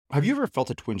Have you ever felt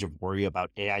a twinge of worry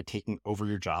about AI taking over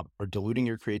your job or diluting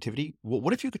your creativity? Well,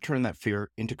 what if you could turn that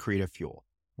fear into creative fuel?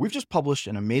 We've just published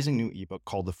an amazing new ebook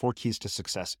called The Four Keys to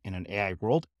Success in an AI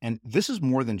World, and this is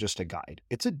more than just a guide.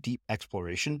 It's a deep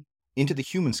exploration into the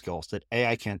human skills that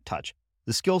AI can't touch,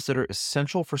 the skills that are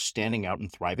essential for standing out and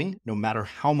thriving, no matter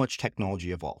how much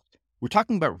technology evolves. We're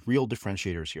talking about real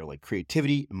differentiators here, like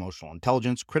creativity, emotional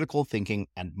intelligence, critical thinking,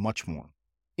 and much more.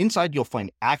 Inside, you'll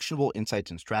find actionable insights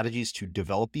and strategies to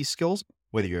develop these skills,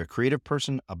 whether you're a creative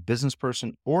person, a business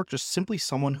person, or just simply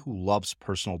someone who loves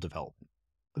personal development.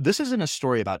 This isn't a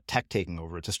story about tech taking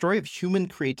over. It's a story of human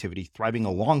creativity thriving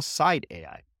alongside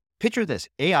AI. Picture this,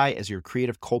 AI as your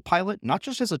creative co-pilot, not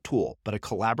just as a tool, but a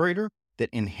collaborator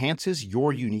that enhances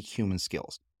your unique human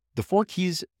skills. The Four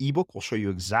Keys ebook will show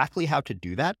you exactly how to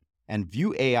do that and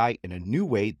view AI in a new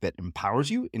way that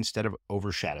empowers you instead of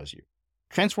overshadows you.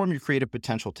 Transform your creative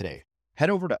potential today. Head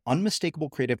over to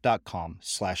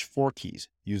unmistakablecreative.com/4keys.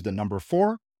 Use the number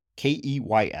 4,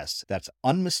 KEYS. That's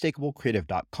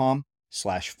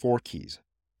unmistakablecreative.com/4keys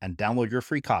and download your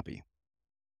free copy.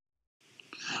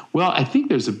 Well, I think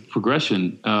there's a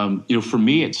progression. For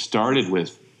me, it started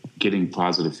with getting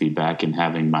positive feedback and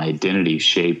having my identity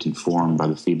shaped and formed by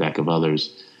the feedback of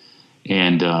others.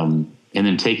 And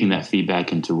then taking that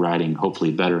feedback into writing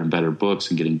hopefully better and better books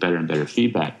and getting better and better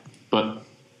feedback. But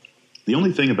the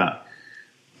only thing about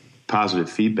positive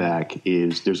feedback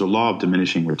is there's a law of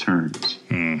diminishing returns.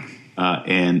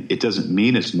 And it doesn't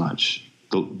mean as much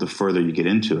the further you get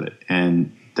into it.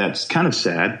 And that's kind of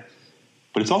sad,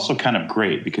 but it's also kind of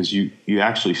great because you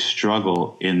actually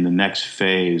struggle in the next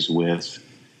phase with,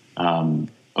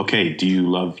 okay, do you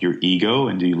love your ego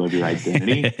and do you love your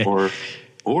identity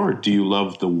or do you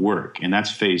love the work? And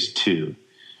that's phase 2,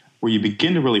 where you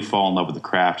begin to really fall in love with the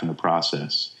craft and the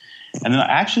process. And then I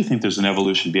actually think there's an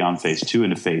evolution beyond phase 2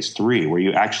 into phase 3, where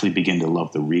you actually begin to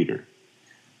love the reader,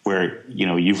 where,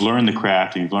 you've learned the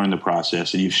craft and you've learned the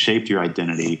process and you've shaped your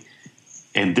identity.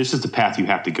 And this is the path you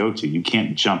have to go to. You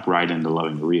can't jump right into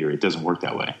loving the reader. It doesn't work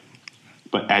that way.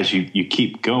 But as you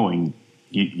keep going,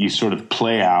 you sort of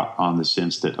play out on the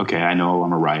sense that, okay, I know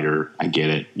I'm a writer. I get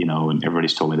it, and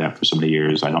everybody's told me that for so many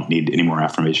years. I don't need any more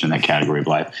affirmation in that category of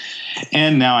life.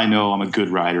 And now I know I'm a good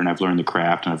writer and I've learned the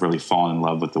craft and I've really fallen in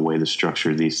love with the way to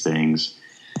structure these things.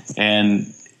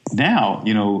 And now,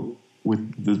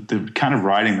 with the kind of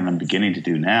writing that I'm beginning to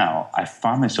do now, I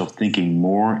find myself thinking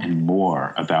more and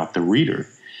more about the reader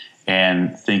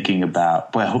and thinking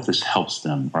about, boy, I hope this helps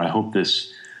them, or I hope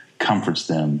this comforts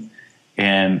them.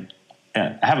 And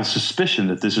I have a suspicion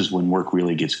that this is when work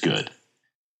really gets good.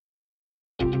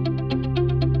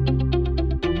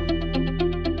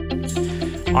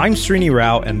 I'm Srini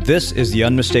Rao, and this is the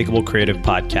Unmistakable Creative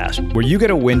Podcast, where you get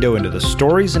a window into the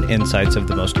stories and insights of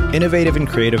the most innovative and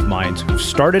creative minds who've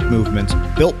started movements,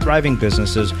 built thriving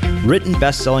businesses, written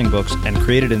best-selling books, and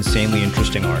created insanely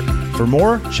interesting art. For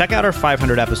more, check out our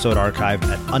 500-episode archive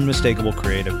at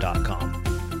unmistakablecreative.com.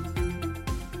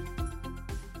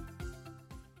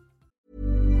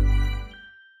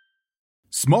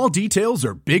 Small details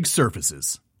are big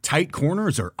surfaces. Tight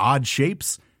corners are odd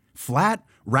shapes. Flat,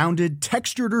 rounded,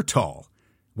 textured, or tall.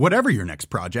 Whatever your next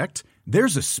project,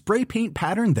 there's a spray paint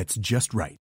pattern that's just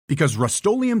right. Because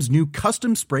Rust-Oleum's new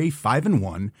Custom Spray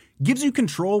 5-in-1 gives you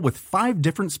control with 5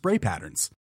 different spray patterns.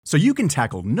 So you can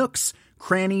tackle nooks,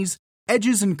 crannies,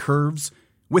 edges, and curves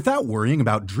without worrying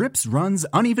about drips, runs,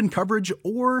 uneven coverage,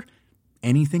 or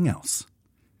anything else.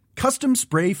 Custom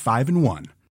Spray 5-in-1.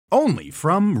 Only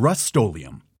from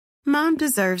Rust-Oleum. Mom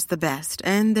deserves the best,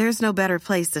 and there's no better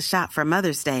place to shop for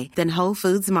Mother's Day than Whole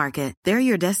Foods Market. They're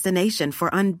your destination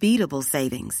for unbeatable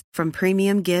savings, from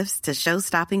premium gifts to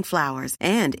show-stopping flowers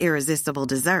and irresistible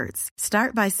desserts.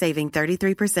 Start by saving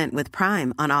 33% with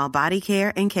Prime on all body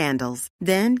care and candles.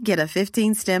 Then get a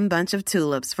 15-stem bunch of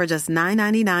tulips for just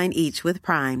 $9.99 each with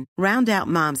Prime. Round out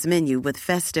Mom's menu with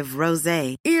festive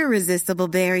rosé, irresistible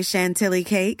berry chantilly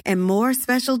cake, and more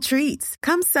special treats.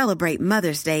 Come celebrate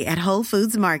Mother's Day at Whole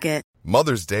Foods Market.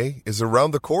 Mother's Day is around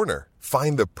the corner.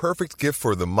 Find the perfect gift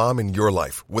for the mom in your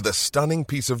life with a stunning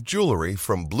piece of jewelry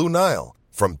from Blue Nile.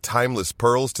 From timeless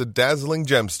pearls to dazzling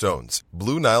gemstones,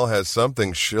 Blue Nile has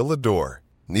something she'll adore.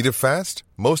 Need it fast?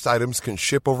 Most items can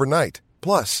ship overnight.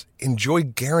 Plus, enjoy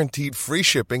guaranteed free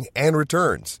shipping and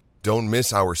returns. Don't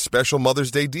miss our special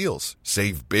Mother's Day deals.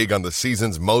 Save big on the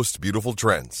season's most beautiful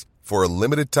trends. For a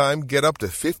limited time, get up to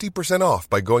 50% off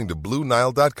by going to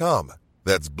BlueNile.com.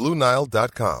 That's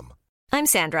BlueNile.com. I'm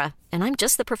Sandra, and I'm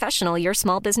just the professional your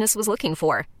small business was looking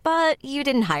for. But you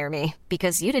didn't hire me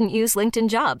because you didn't use LinkedIn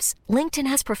Jobs. LinkedIn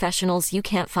has professionals you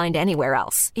can't find anywhere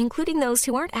else, including those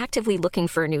who aren't actively looking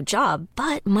for a new job,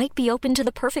 but might be open to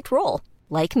the perfect role.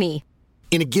 like me.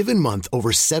 In a given month,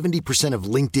 over 70% of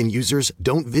LinkedIn users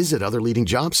don't visit other leading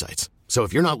job sites. So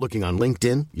if you're not looking on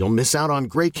LinkedIn, you'll miss out on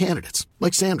great candidates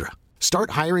like Sandra.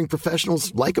 Start hiring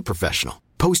professionals like a professional.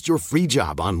 Post your free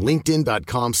job on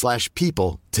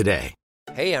linkedin.com/people today.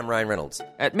 Hey, I'm Ryan Reynolds.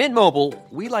 At Mint Mobile,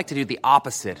 we like to do the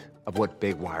opposite of what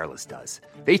Big Wireless does.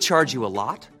 They charge you a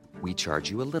lot, we charge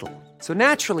you a little. So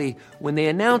naturally, when they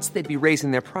announced they'd be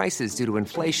raising their prices due to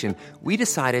inflation, we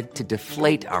decided to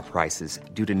deflate our prices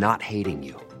due to not hating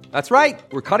you. That's right.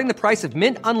 We're cutting the price of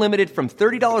Mint Unlimited from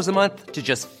 $30 a month to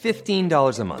just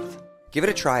 $15 a month. Give it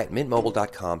a try at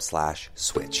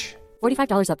mintmobile.com/switch.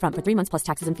 $45 up front for 3 months plus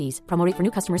taxes and fees. Promo rate for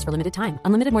new customers for limited time.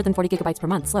 Unlimited more than 40 gigabytes per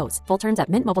month. Slows full terms at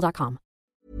mintmobile.com.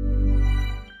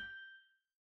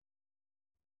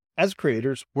 As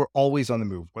creators, we're always on the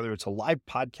move. Whether it's a live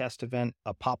podcast event,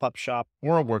 a pop-up shop,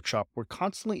 or a workshop, we're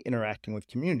constantly interacting with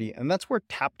community, and that's where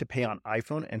Tap to Pay on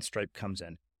iPhone and Stripe comes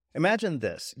in. Imagine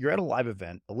this. You're at a live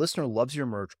event, a listener loves your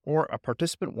merch, or a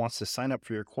participant wants to sign up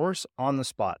for your course on the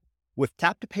spot. With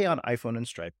Tap to Pay on iPhone and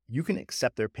Stripe, you can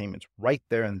accept their payments right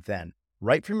there and then,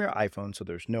 right from your iPhone, so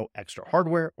there's no extra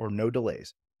hardware or no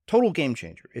delays. Total game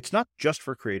changer. It's not just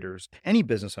for creators. Any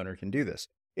business owner can do this.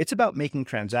 It's about making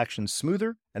transactions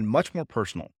smoother and much more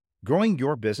personal, growing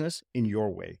your business in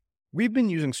your way. We've been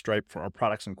using Stripe for our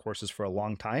products and courses for a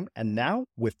long time, and now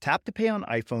with Tap to Pay on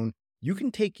iPhone, you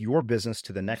can take your business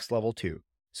to the next level too.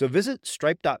 So visit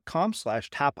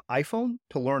stripe.com/tapiphone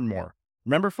to learn more.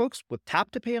 Remember, folks, with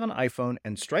Tap to Pay on iPhone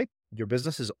and Stripe, your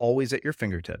business is always at your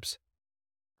fingertips.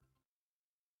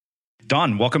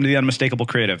 Don, welcome to The Unmistakable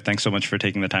Creative. Thanks so much for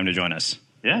taking the time to join us.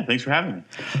 Yeah, thanks for having me.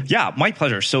 Yeah, my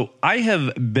pleasure. So I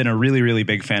have been a really, really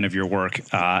big fan of your work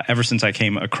ever since I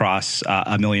came across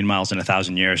A Million Miles in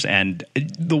 1,000 Years. And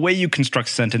the way you construct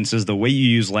sentences, the way you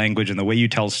use language, and the way you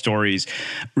tell stories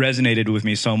resonated with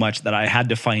me so much that I had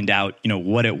to find out,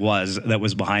 what it was that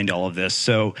was behind all of this.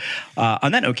 So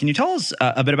on that note, can you tell us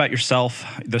a bit about yourself,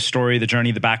 the story, the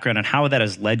journey, the background, and how that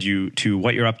has led you to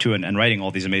what you're up to and writing all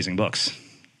these amazing books?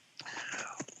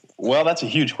 Well, that's a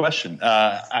huge question.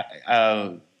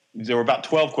 There were about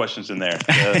 12 questions in there.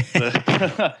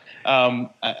 The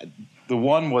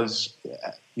one was,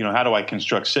 how do I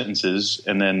construct sentences?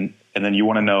 And then you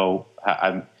want to know,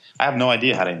 I have no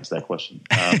idea how to answer that question.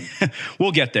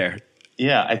 We'll get there.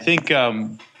 Yeah, I think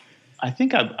I've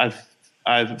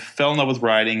fell in love with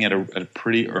writing at a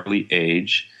pretty early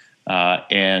age,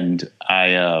 and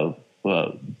I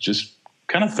just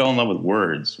kind of fell in love with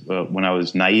words when I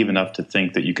was naive enough to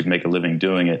think that you could make a living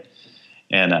doing it.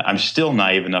 And I'm still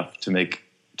naive enough to think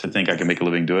I can make a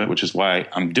living doing it, which is why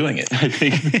I'm doing it. I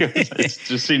think because it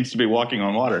just seems to be walking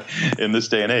on water in this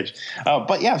day and age.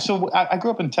 But yeah, so I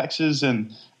grew up in Texas,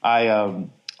 and I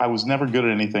was never good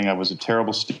at anything. I was a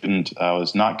terrible student. I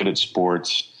was not good at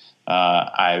sports.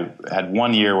 I had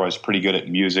 1 year where I was pretty good at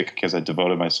music because I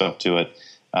devoted myself to it.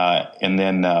 And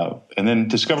then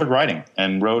discovered writing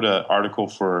and wrote an article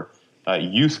for a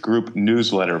youth group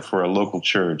newsletter for a local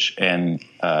church. And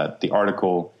the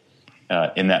article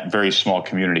in that very small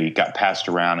community got passed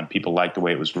around, and people liked the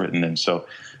way it was written. And so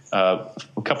a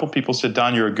couple people said,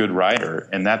 "Don, you're a good writer."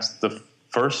 And that's the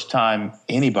first time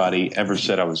anybody ever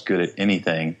said I was good at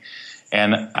anything.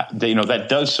 And that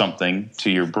does something to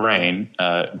your brain,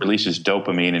 releases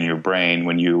dopamine in your brain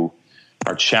when you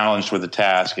are challenged with a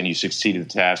task and you succeed at the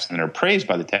task and are praised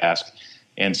by the task.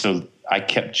 And so I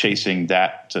kept chasing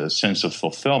that sense of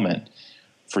fulfillment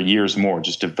for years more,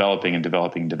 just developing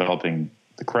the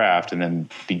craft, and then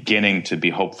beginning to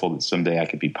be hopeful that someday I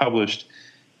could be published.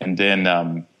 And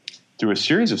then through a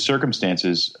series of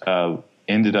circumstances,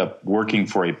 ended up working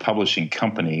for a publishing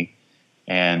company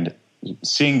and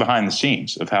seeing behind the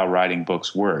scenes of how writing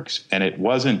books works. And it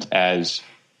wasn't as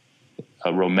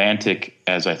romantic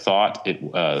as I thought.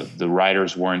 The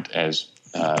writers weren't as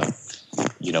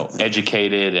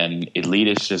educated and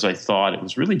elitist as I thought. It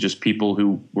was really just people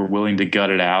who were willing to gut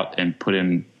it out and put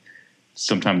in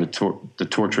sometimes the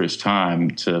torturous time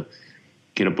to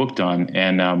get a book done.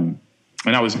 And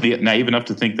I was naive enough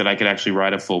to think that I could actually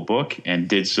write a full book, and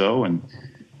did so, and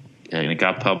it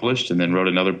got published, and then wrote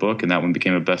another book, and that one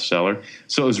became a bestseller.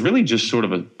 So it was really just sort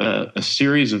of a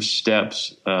series of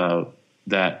steps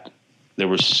that there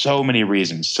were so many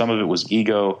reasons. Some of it was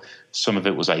ego, some of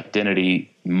it was identity,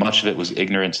 much of it was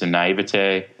ignorance and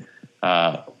naivete,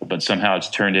 but somehow it's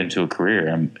turned into a career,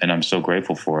 and I'm so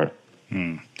grateful for it.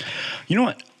 You know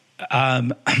what?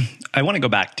 I want to go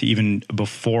back to even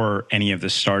before any of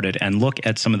this started and look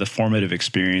at some of the formative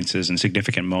experiences and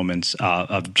significant moments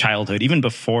of childhood, even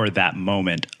before that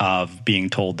moment of being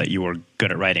told that you were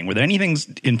good at writing. Were there any things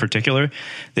in particular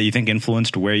that you think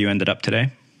influenced where you ended up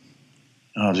today?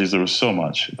 Oh, geez, there was so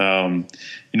much.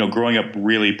 Growing up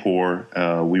really poor,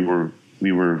 we were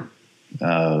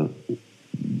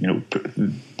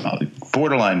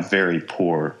borderline very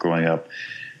poor growing up,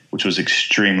 which was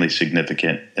extremely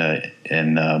significant.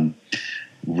 And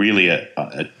really,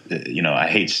 I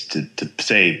hate to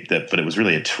say that, but it was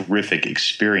really a terrific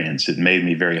experience. It made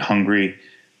me very hungry.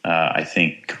 I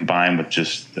think combined with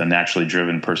just a naturally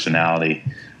driven personality,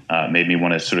 made me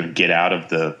want to sort of get out of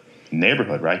the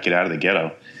neighborhood, right? Get out of the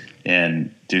ghetto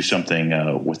and do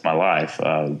something with my life.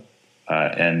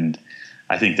 And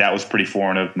I think that was pretty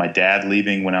formative. My dad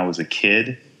leaving when I was a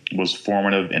kid was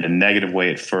formative in a negative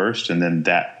way at first. And then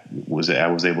I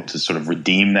was able to sort of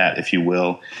redeem that, if you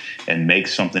will, and make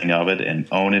something of it and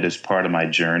own it as part of my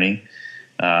journey.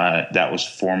 That was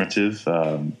formative.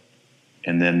 And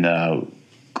then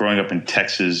growing up in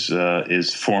Texas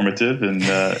is formative in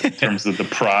terms of the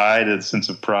pride, the sense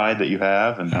of pride that you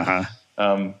have. And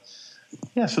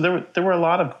so there were a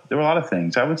lot of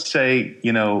things. I would say,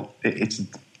 it's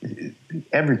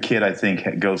every kid, I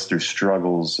think, goes through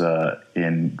struggles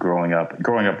in growing up.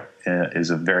 Growing up is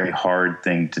a very hard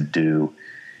thing to do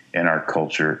in our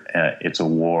culture. It's a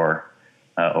war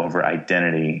over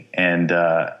identity, and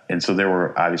so there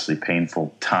were obviously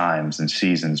painful times and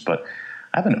seasons, but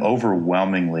I have an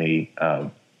overwhelmingly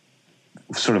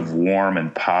sort of warm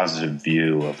and positive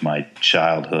view of my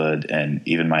childhood and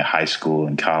even my high school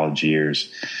and college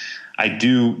years. I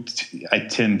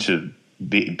tend to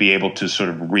be able to sort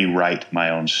of rewrite my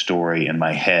own story in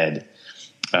my head,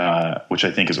 which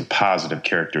I think is a positive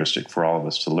characteristic for all of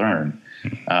us to learn,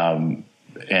 and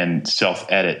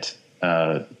self-edit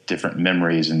different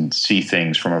memories and see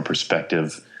things from a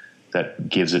perspective that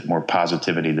gives it more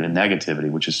positivity than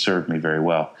negativity, which has served me very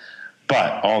well.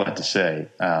 But all that to say,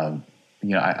 I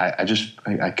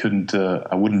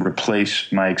wouldn't replace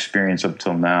my experience up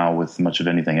till now with much of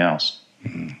anything else.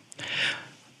 Mm-hmm.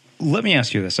 Let me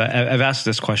ask you this. I've asked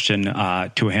this question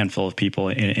to a handful of people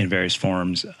in various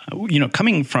forms.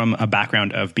 Coming from a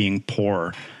background of being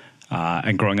poor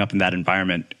and growing up in that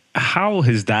environment, how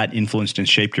has that influenced and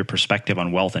shaped your perspective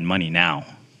on wealth and money now?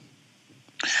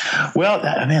 Well,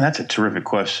 that's a terrific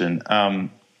question. I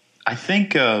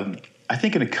think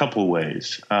in a couple of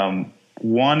ways.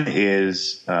 One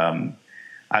is, we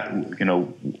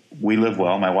live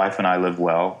well. My wife and I live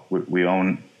well. We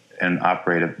own and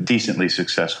operate a decently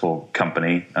successful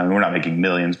company. I mean, we're not making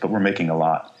millions, but we're making a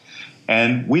lot.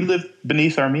 And we live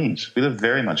beneath our means. We live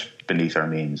very much beneath our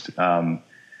means.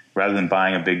 Rather than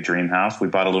buying a big dream house, we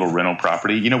bought a little rental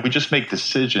property. We just make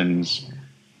decisions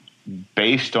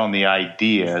based on the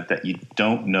idea that you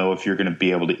don't know if you're going to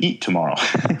be able to eat tomorrow,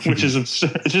 which is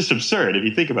absurd. It's just absurd if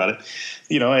you think about it,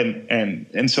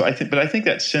 and so I think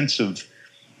that sense of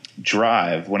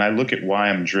drive, when I look at why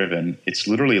I'm driven, it's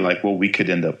literally like, well, we could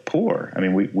end up poor. I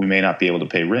mean, we may not be able to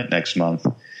pay rent next month.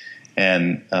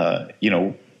 And,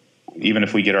 even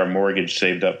if we get our mortgage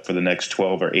saved up for the next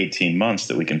 12 or 18 months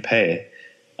that we can pay,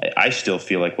 I still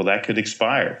feel like, well, that could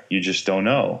expire. You just don't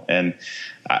know. And,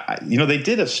 they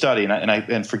did a study,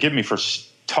 and forgive me for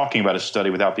talking about a study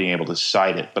without being able to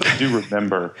cite it, but I do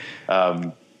remember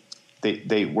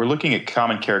they were looking at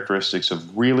common characteristics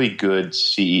of really good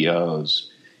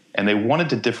CEOs, and they wanted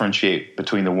to differentiate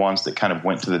between the ones that kind of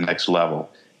went to the next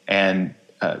level. And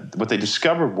what they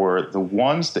discovered were the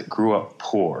ones that grew up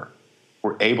poor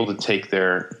were able to take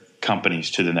their companies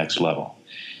to the next level.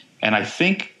 And I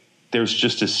think there's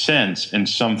just a sense in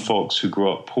some folks who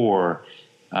grow up poor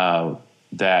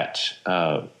that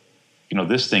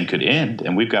this thing could end,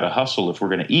 and we've got to hustle if we're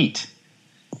going to eat.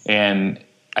 And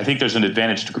I think there's an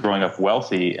advantage to growing up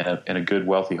wealthy in a good,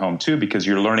 wealthy home too, because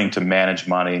you're learning to manage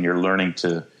money and you're learning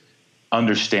to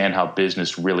understand how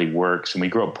business really works. And when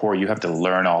you grow up poor, you have to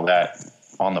learn all that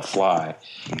on the fly.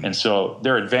 And so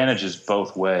there are advantages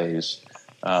both ways.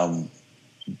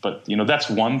 But that's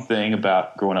one thing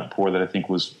about growing up poor that I think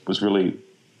was really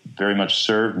very much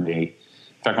served me.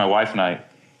 In fact, my wife and I,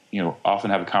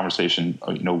 often have a conversation,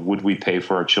 would we pay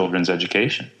for our children's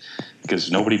education? Because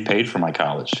nobody paid for my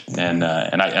college, and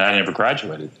I never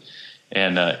graduated,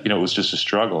 and it was just a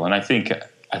struggle. And I think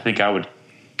I would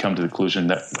come to the conclusion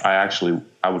that I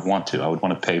would want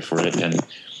to pay for it.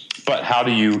 But how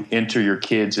do you enter your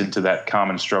kids into that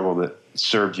common struggle that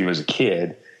served you as a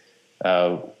kid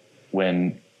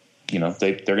when they're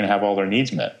going to have all their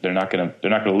needs met? They're not going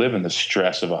to live in the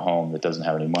stress of a home that doesn't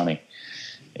have any money.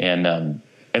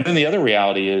 And then the other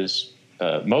reality is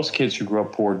most kids who grow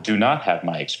up poor do not have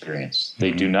my experience.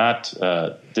 They do not.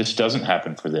 This doesn't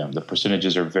happen for them. The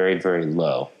percentages are very, very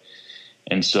low.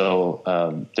 And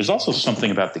so there's also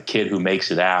something about the kid who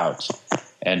makes it out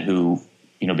and who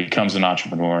becomes an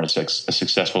entrepreneur and a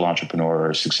successful entrepreneur or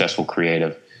a successful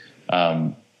creative,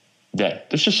 that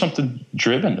there's just something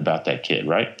driven about that kid,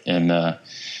 right? And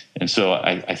so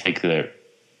I think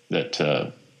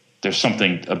that there's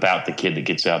something about the kid that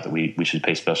gets out that we should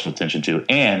pay special attention to,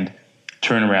 and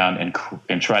turn around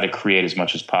and try to create as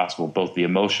much as possible, both the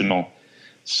emotional,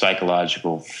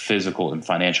 psychological, physical, and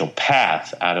financial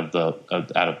path out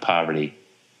of poverty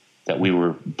that we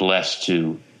were blessed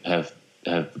to have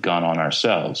gone on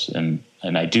ourselves. And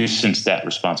I do sense that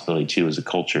responsibility too as a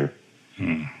culture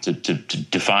to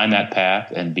define that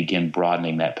path and begin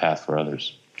broadening that path for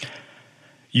others.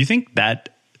 You think that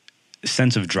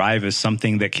sense of drive is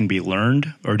something that can be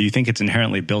learned, or do you think it's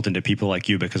inherently built into people like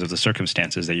you because of the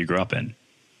circumstances that you grew up in?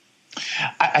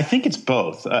 I think it's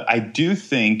both. I do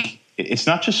think it's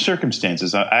not just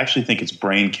circumstances. I actually think it's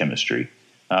brain chemistry.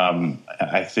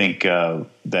 I think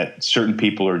that certain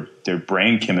people their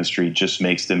brain chemistry just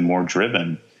makes them more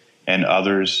driven, and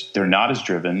others, they're not as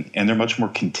driven and they're much more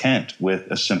content with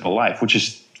a simple life, which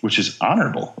is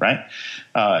honorable, right?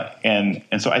 And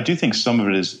so I do think some of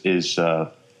it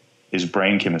is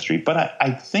brain chemistry, but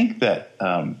I think that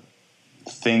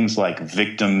things like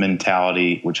victim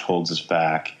mentality, which holds us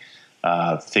back,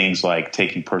 things like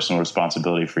taking personal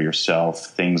responsibility for yourself,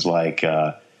 things like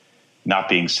not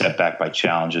being set back by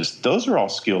challenges, those are all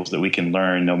skills that we can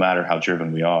learn no matter how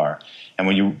driven we are. And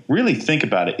when you really think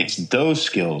about it, it's those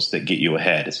skills that get you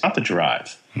ahead. It's not the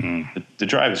drive. The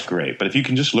drive is great, but if you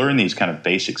can just learn these kind of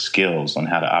basic skills on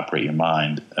how to operate your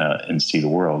mind and see the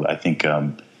world, I think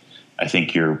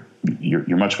you're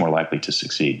much more likely to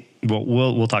succeed. Well,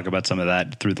 we'll talk about some of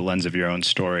that through the lens of your own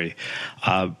story.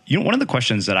 One of the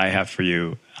questions that I have for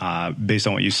you, based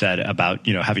on what you said about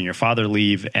having your father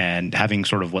leave and having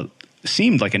sort of what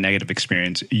seemed like a negative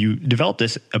experience, you developed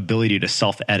this ability to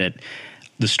self-edit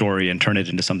the story and turn it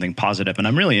into something positive. And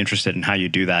I'm really interested in how you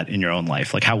do that in your own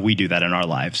life, like how we do that in our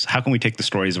lives. How can we take the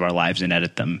stories of our lives and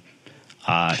edit them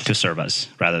to serve us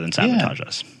rather than sabotage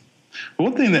us?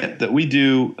 One thing that we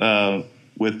do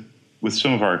with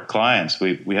some of our clients,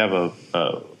 we have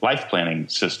a life planning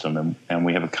system, and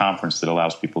we have a conference that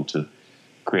allows people to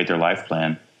create their life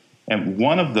plan. And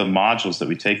one of the modules that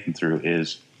we take them through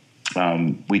is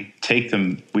we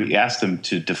ask them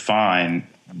to define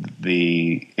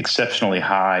the exceptionally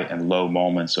high and low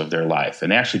moments of their life.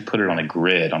 And they actually put it on a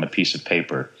grid on a piece of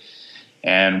paper.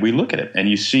 And we look at it, and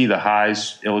you see the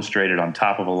highs illustrated on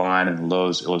top of a line and the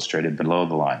lows illustrated below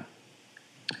the line.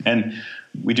 And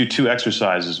we do two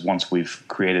exercises once we've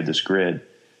created this grid.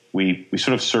 We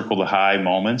sort of circle the high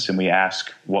moments, and we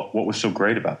ask what was so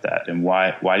great about that, and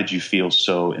why did you feel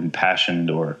so impassioned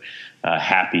or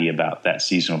happy about that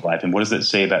season of life, and what does that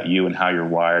say about you and how you're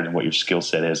wired and what your skill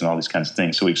set is and all these kinds of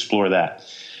things. So we explore that.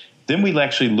 Then we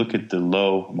actually look at the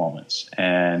low moments,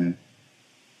 and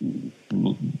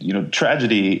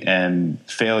tragedy and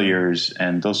failures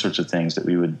and those sorts of things that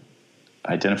we would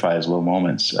identify as low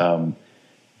moments.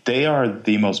 They are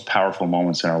the most powerful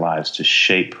moments in our lives to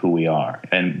shape who we are.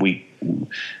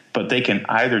 But they can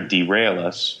either derail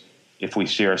us if we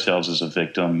see ourselves as a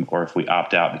victim, or if we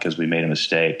opt out because we made a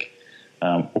mistake,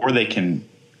 or they can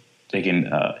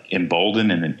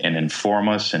embolden and inform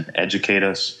us and educate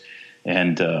us.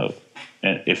 And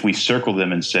if we circle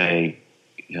them and say,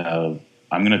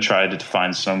 I'm going to try to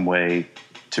find some way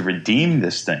to redeem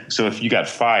this thing. So if you got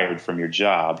fired from your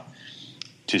job,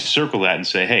 to circle that and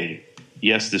say, hey,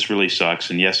 yes, this really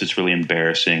sucks, and yes, it's really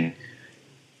embarrassing,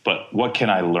 but what can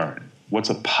I learn?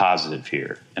 What's a positive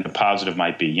here? And a positive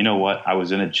might be, you know what? I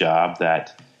was in a job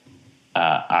that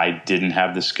I didn't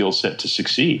have the skill set to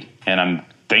succeed, and I'm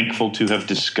thankful to have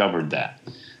discovered that.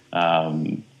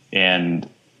 And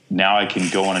now I can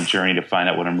go on a journey to find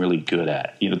out what I'm really good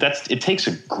at. It takes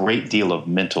a great deal of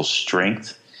mental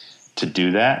strength to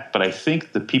do that, but I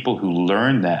think the people who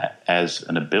learn that as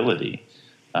an ability,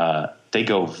 they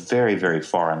go very, very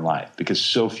far in life, because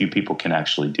so few people can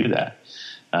actually do that.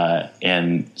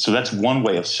 And so that's one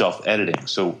way of self-editing.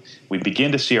 So we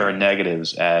begin to see our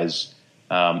negatives as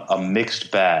a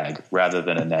mixed bag rather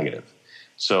than a negative.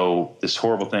 So this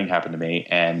horrible thing happened to me,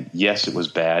 and yes, it was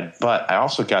bad, but I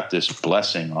also got this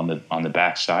blessing on the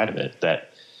back side of it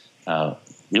that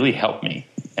really helped me.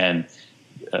 And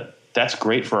that's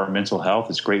great for our mental health.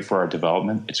 It's great for our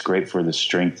development. It's great for the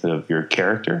strength of your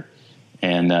character.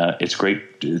 And it's great.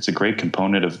 It's a great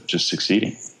component of just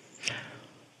succeeding.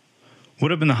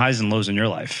 What have been the highs and lows in your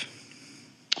life?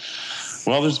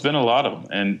 Well, there's been a lot of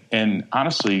them, and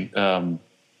honestly,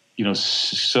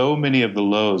 so many of the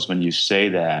lows. When you say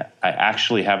that, I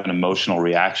actually have an emotional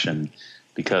reaction,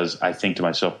 because I think to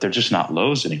myself, they're just not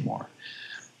lows anymore.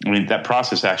 I mean, that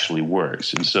process actually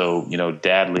works. And so,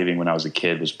 Dad leaving when I was a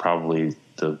kid was probably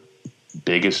the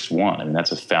biggest one. I mean,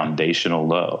 that's a foundational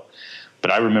low.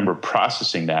 But I remember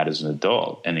processing that as an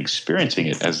adult and experiencing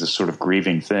it as this sort of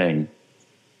grieving thing,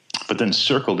 but then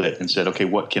circled it and said, okay,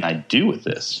 what can I do with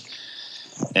this?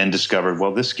 And discovered,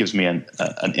 well, this gives me an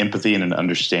empathy and an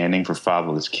understanding for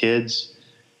fatherless kids.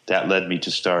 That led me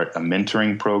to start a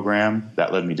mentoring program.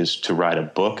 That led me to write a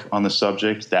book on the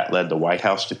subject. That led the White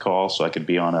House to call so I could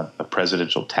be on a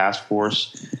presidential task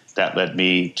force. That led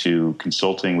me to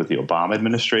consulting with the Obama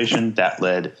administration. That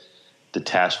led the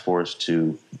task force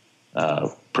to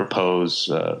propose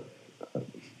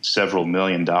several $1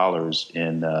 million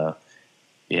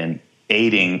in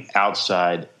aiding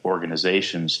outside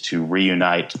organizations to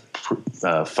reunite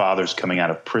fathers coming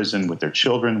out of prison with their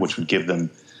children, which would give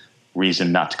them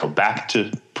reason not to go back to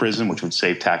prison, which would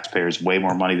save taxpayers way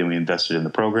more money than we invested in the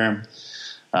program.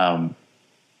 So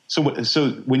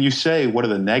when you say what are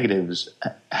the negatives,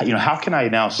 how can I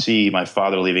now see my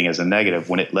father leaving as a negative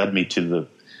when it led me to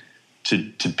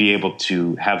be able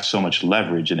to have so much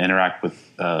leverage and interact with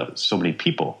so many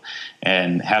people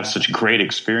and have such great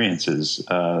experiences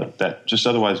that just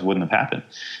otherwise wouldn't have happened.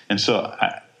 And so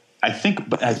I think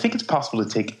it's possible to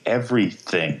take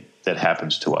everything that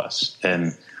happens to us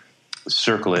and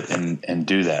circle it and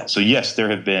do that. So yes, there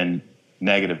have been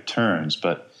negative turns,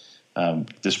 but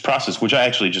this process, which I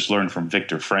actually just learned from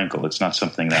Viktor Frankl, it's not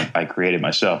something that I created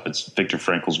myself. It's Viktor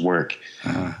Frankl's work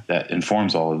that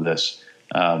informs all of this.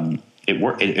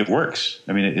 It works.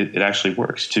 I mean, it actually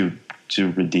works to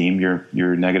redeem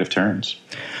your negative turns.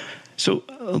 So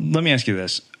let me ask you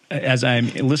this. As I'm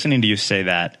listening to you say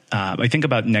that, I think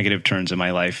about negative turns in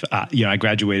my life. I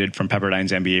graduated from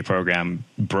Pepperdine's MBA program,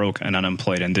 broke and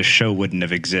unemployed, and this show wouldn't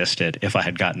have existed if I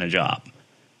had gotten a job.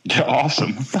 Yeah,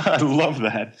 awesome. I love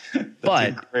that.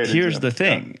 But here's the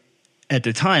thing. At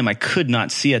the time, I could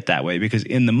not see it that way because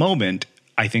in the moment,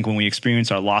 I think when we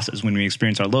experience our losses, when we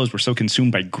experience our lows, we're so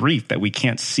consumed by grief that we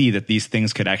can't see that these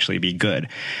things could actually be good.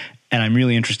 And I'm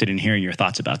really interested in hearing your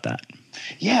thoughts about that.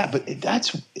 Yeah, but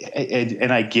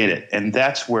and I get it. And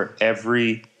that's where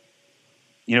every,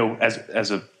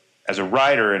 as a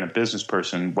writer and a business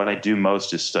person, what I do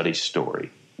most is study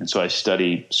story. And so I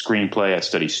study screenplay, I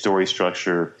study story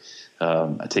structure,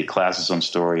 I take classes on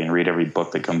story and read every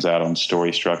book that comes out on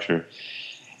story structure.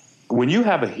 When you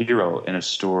have a hero in a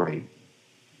story,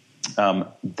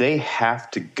 they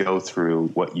have to go through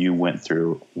what you went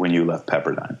through when you left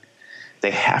Pepperdine.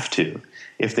 They have to.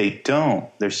 If they don't,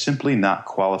 they're simply not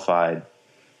qualified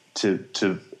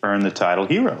to earn the title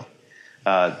hero.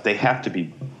 They have to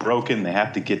be broken. They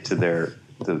have to get to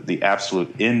the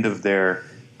absolute end of their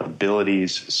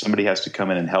abilities. Somebody has to come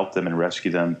in and help them and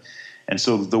rescue them. And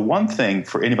so the one thing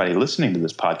for anybody listening to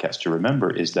this podcast to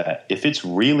remember is that if it's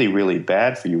really, really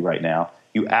bad for you right now,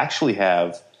 you actually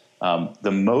have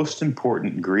the most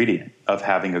important ingredient of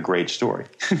having a great story.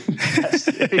 and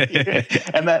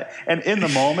in the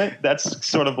moment, that's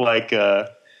sort of like,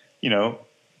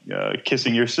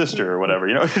 kissing your sister or whatever,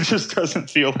 it just doesn't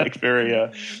feel like very,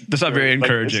 that's not very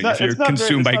encouraging if you're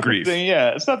consumed by grief.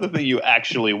 It's not the thing you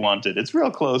actually wanted. It's real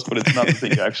close, but it's not the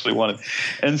thing you actually wanted.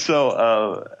 And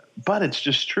so, but it's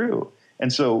just true.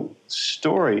 And so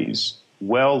stories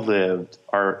well lived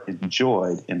are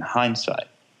enjoyed in hindsight.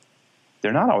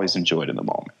 They're not always enjoyed in the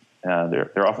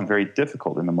moment. They're often very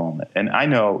difficult in the moment. And I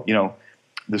know,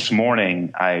 this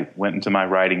morning I went into my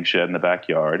writing shed in the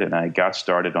backyard and I got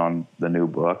started on the new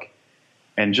book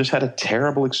and just had a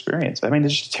terrible experience. I mean,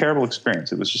 it's just a terrible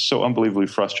experience. It was just so unbelievably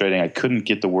frustrating. I couldn't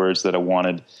get the words that I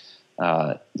wanted.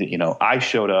 I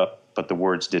showed up, but the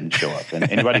words didn't show up. And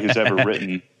anybody who's ever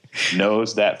written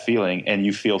knows that feeling. And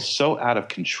you feel so out of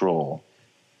control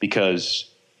because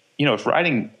if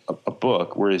writing a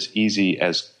book were as easy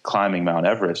as climbing Mount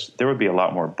Everest, there would be a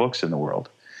lot more books in the world.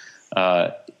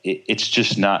 It's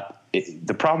just not.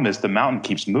 The problem is the mountain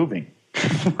keeps moving.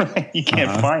 Right? You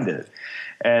can't find it.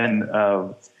 And,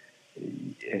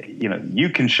 you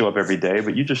can show up every day,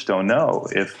 but you just don't know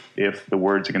if the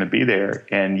words are going to be there.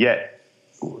 And yet,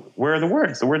 where are the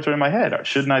words? The words are in my head.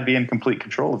 Shouldn't I be in complete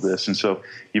control of this? And so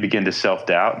you begin to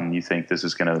self-doubt and you think this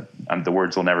is going to, the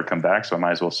words will never come back. So I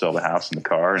might as well sell the house and the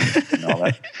car and all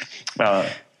that.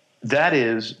 But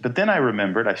then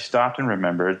I stopped and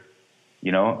remembered,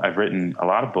 I've written a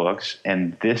lot of books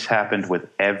and this happened with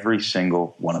every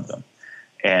single one of them.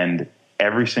 And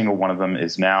every single one of them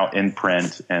is now in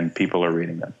print and people are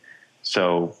reading them.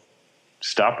 So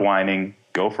stop whining,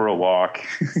 go for a walk.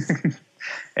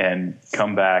 And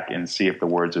come back and see if the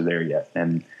words are there yet.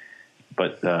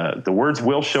 But the words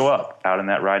will show up out in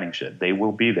that writing shed. They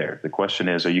will be there. The question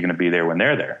is, are you going to be there when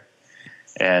they're there?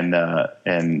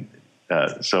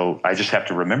 So I just have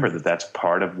to remember that that's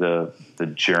part of the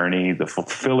journey, the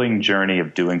fulfilling journey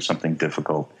of doing something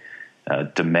difficult,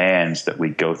 demands that we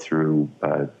go through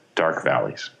dark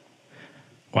valleys.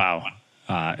 Wow.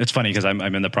 It's funny because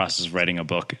I'm in the process of writing a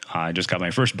book. I just got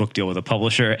my first book deal with a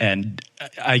publisher, and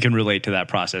I can relate to that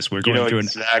process. We're going through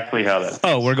exactly how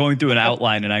that. We're going through an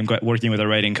outline, and I'm working with a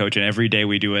writing coach, and every day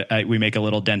we do it. We make a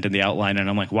little dent in the outline, and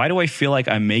I'm like, why do I feel like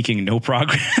I'm making no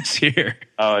progress here?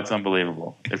 Oh, it's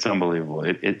unbelievable! It's unbelievable.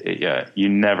 Yeah, you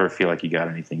never feel like you got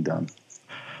anything done.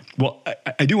 Well,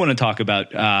 I do want to talk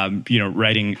about,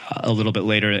 writing a little bit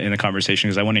later in the conversation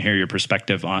because I want to hear your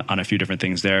perspective on a few different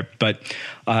things there. But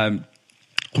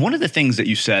one of the things that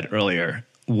you said earlier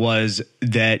was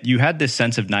that you had this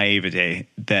sense of naivete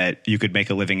that you could make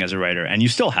a living as a writer, and you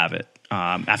still have it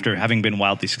after having been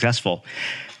wildly successful.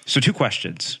 So 2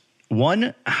 questions.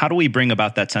 One, how do we bring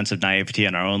about that sense of naivety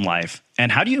in our own life?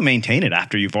 And how do you maintain it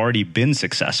after you've already been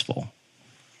successful?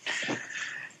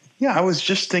 Yeah, I was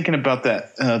just thinking about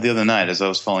that the other night as I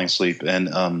was falling asleep,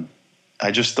 and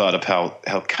I just thought of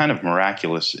how kind of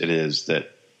miraculous it is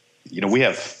that we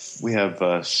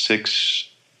have 6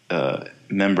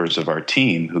 members of our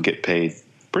team who get paid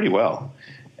pretty well,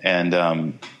 and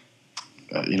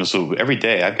so every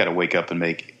day I've got to wake up and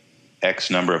make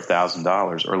X number of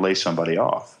 $1,000 or lay somebody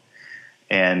off,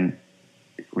 and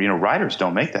writers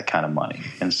don't make that kind of money,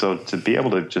 and so to be able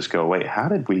to just go, wait, how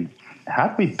did we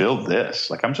build this?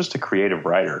 Like, I'm just a creative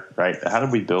writer, right? How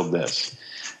did we build this?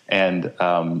 And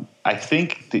I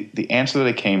think the answer that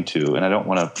I came to, and I don't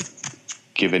want to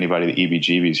give anybody the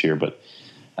EBGBs here, but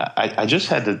I just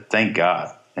had to thank God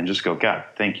and just go, God,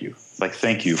 thank you. Like,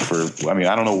 thank you for,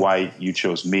 I don't know why you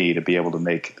chose me to be able to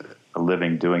make a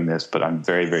living doing this, but I'm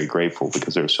very, very grateful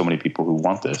because there are so many people who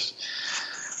want this.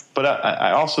 But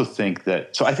I also think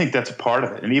that, so I think that's a part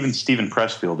of it. And even Stephen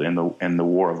Pressfield in the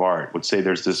War of Art would say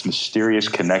there's this mysterious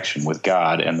connection with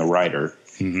God and the writer,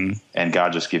 and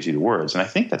God just gives you the words. And I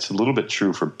think that's a little bit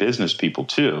true for business people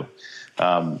too.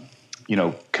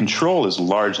 Control is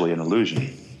largely an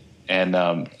illusion.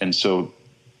 And so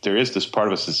there is this part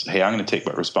of us that says, hey, I'm going to take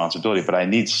my responsibility, but I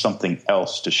need something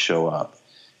else to show up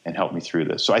and help me through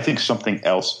this. So I think something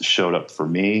else showed up for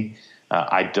me.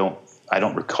 I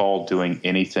don't recall doing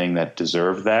anything that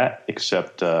deserved that,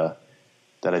 except that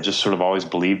I just sort of always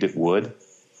believed it would.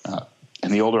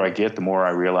 And the older I get, the more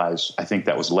I realize I think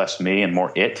that was less me and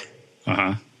more it.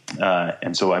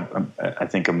 And so I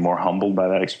think I'm more humbled by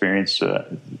that experience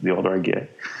the older I get.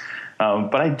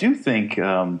 But I do think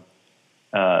that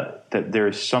there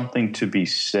is something to be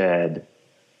said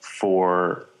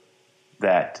for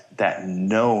that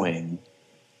knowing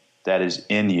that is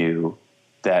in you,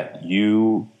 that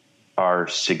you are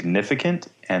significant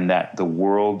and that the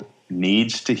world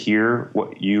needs to hear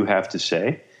what you have to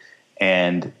say,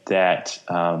 and that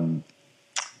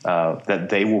that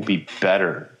they will be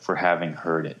better for having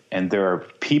heard it. And there are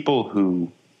people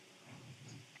who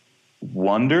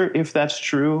wonder if that's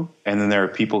true, and then there are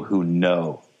people who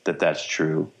know that that's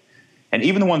true. And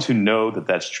even the ones who know that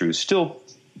that's true still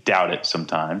doubt it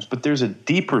sometimes, but there's a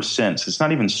deeper sense. It's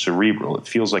not even cerebral. It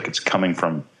feels like it's coming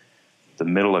from the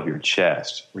middle of your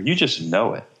chest where you just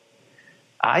know it.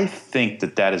 I think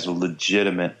that is a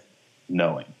legitimate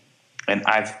knowing. And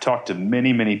I've talked to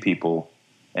many, many people,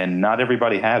 and not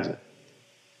everybody has it.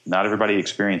 Not everybody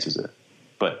experiences it.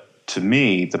 But to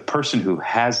me, the person who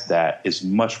has that is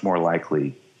much more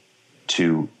likely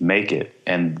to make it.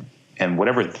 And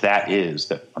whatever that is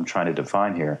that I'm trying to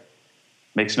define here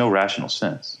makes no rational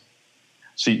sense.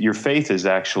 So your faith is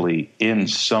actually in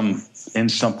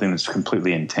something that's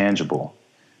completely intangible.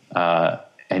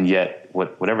 And yet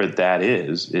whatever that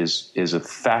is a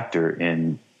factor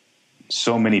in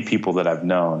so many people that I've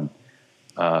known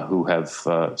who have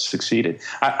succeeded.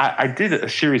 I did a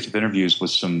series of interviews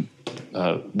with some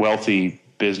wealthy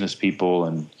business people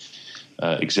and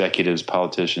executives,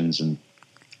 politicians, and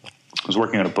I was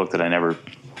working on a book that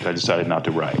I decided not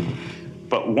to write.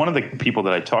 But one of the people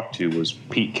that I talked to was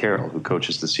Pete Carroll, who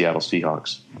coaches the Seattle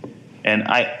Seahawks. And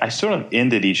I sort of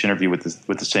ended each interview with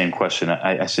the same question.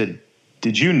 I said,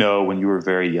 did you know when you were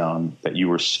very young that you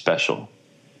were special,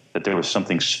 that there was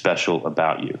something special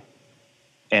about you?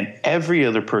 And every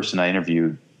other person I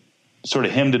interviewed sort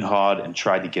of hemmed and hawed and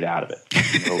tried to get out of it,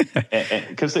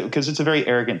 because it's a very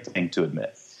arrogant thing to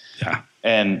admit. Yeah.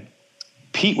 And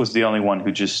Pete was the only one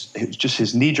who just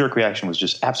his knee-jerk reaction was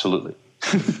just absolutely.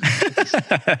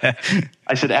 I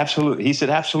said, absolutely. He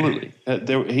said, absolutely.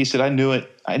 He said, I knew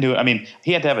it. I mean,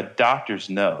 he had to have a doctor's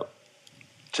note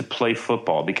to play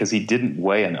football because he didn't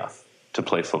weigh enough to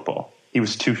play football. He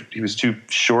was too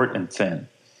short and thin.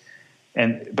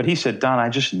 But he said, Don, I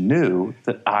just knew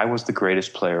that I was the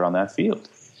greatest player on that field.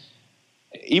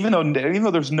 Even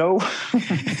though there's no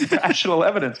rational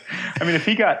evidence. I mean, if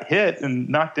he got hit and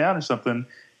knocked down or something,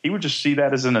 he would just see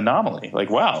that as an anomaly. Like,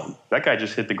 wow, that guy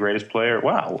just hit the greatest player.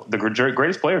 Wow, the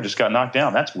greatest player just got knocked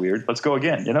down. That's weird. Let's go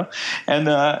again, you know?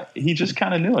 And he just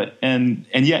kind of knew it. And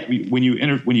yet, when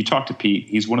you talk to Pete,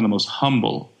 he's one of the most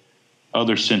humble,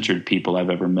 other-centered people I've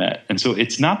ever met. And so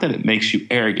it's not that it makes you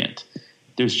arrogant.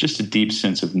 There's just a deep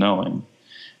sense of knowing.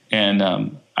 And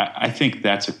I think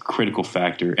that's a critical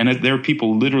factor. And there are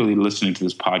people literally listening to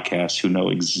this podcast who know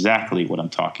exactly what I'm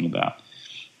talking about.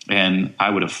 And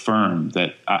I would affirm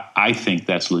that I think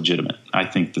that's legitimate. I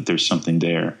think that there's something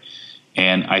there.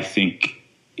 And I think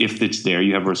if it's there,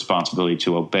 you have a responsibility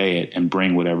to obey it and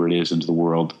bring whatever it is into the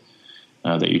world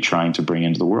that you're trying to bring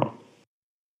into the world.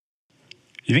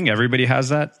 You think everybody has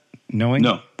that knowing?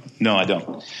 No, I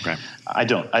don't. Okay. I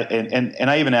don't. And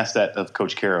I even asked that of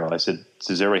Coach Carroll. I said,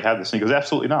 does everybody have this? And he goes,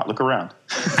 absolutely not. Look around.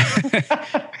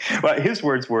 Well, his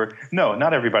words were, no,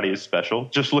 not everybody is special.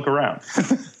 Just look around.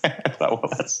 I thought,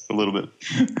 well, that's a little bit,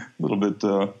 I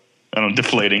don't know,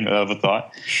 deflating of a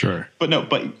thought. Sure. But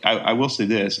I will say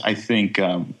this. I think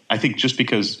just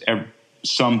because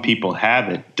some people have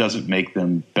it doesn't make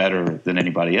them better than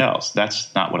anybody else.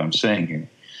 That's not what I'm saying here.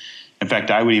 In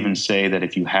fact, I would even say that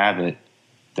if you have it,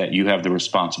 that you have the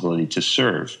responsibility to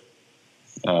serve,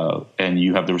 and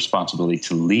you have the responsibility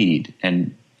to lead.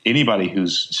 And anybody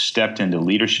who's stepped into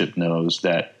leadership knows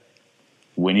that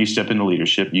when you step into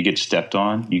leadership, you get stepped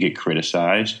on, you get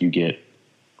criticized, you get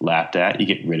laughed at, you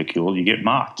get ridiculed, you get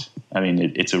mocked. I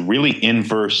mean, it's a really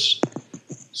inverse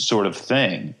sort of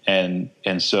thing. And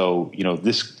so, you know,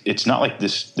 it's not like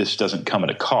this doesn't come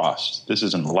at a cost. This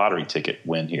isn't a lottery ticket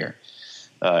win here.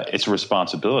 It's a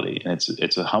responsibility, and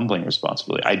it's a humbling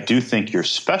responsibility. I do think you're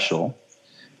special.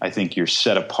 I think you're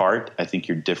set apart. I think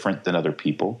you're different than other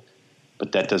people,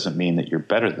 but that doesn't mean that you're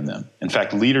better than them. In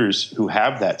fact, leaders who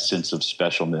have that sense of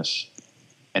specialness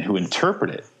and who interpret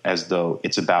it as though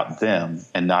it's about them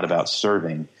and not about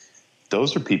serving,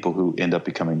 those are people who end up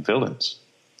becoming villains.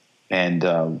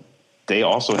 And they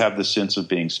also have the sense of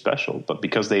being special, but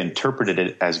because they interpreted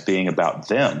it as being about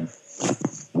them,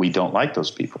 we don't like those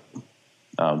people.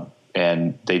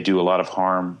 And they do a lot of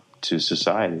harm to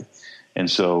society. And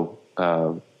so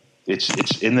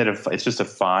it's in that it's just a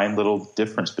fine little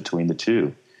difference between the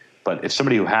two. But if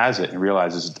somebody who has it and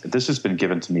realizes this has been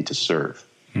given to me to serve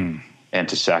and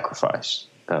to sacrifice,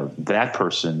 that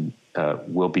person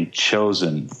will be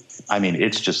chosen. I mean,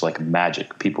 it's just like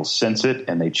magic. People sense it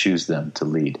and they choose them to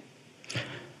lead.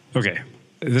 Okay.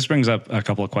 This brings up a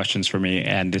couple of questions for me,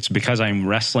 and it's because I'm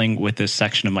wrestling with this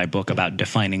section of my book about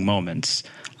defining moments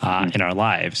in our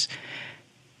lives.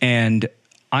 And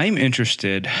I'm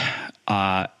interested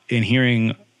in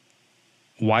hearing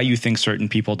why you think certain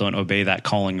people don't obey that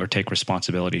calling or take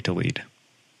responsibility to lead,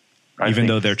 even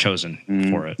though they're chosen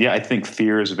for it. Yeah, I think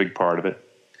fear is a big part of it.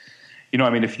 You know,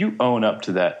 I mean, if you own up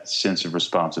to that sense of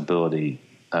responsibility,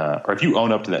 or if you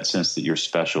own up to that sense that you're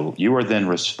special, you are then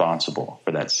responsible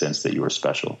for that sense that you are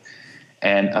special.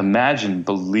 And imagine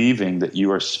believing that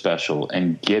you are special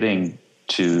and getting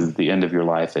to the end of your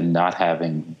life and not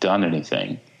having done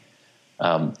anything.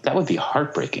 That would be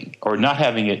heartbreaking. Or not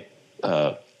having it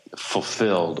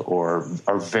fulfilled or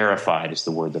verified is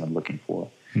the word that I'm looking for.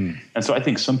 And so I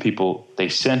think some people, they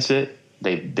sense it.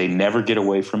 They never get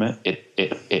away from it.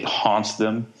 It haunts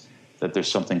them that there's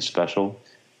something special.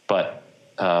 But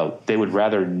they would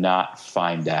rather not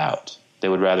find out. They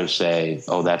would rather say,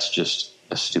 oh, that's just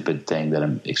a stupid thing that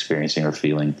I'm experiencing or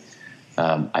feeling.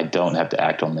 I don't have to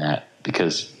act on that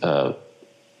because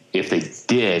if they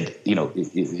did, you know,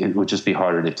 it would just be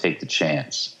harder to take the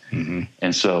chance.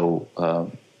 And so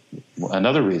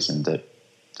another reason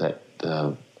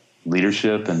that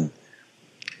leadership and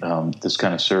this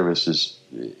kind of service is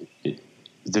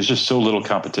there's just so little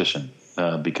competition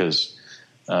because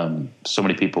so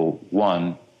many people,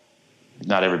 one,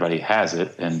 not everybody has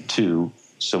it, and two,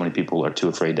 so many people are too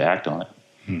afraid to act on it.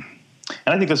 And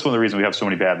I think that's one of the reasons we have so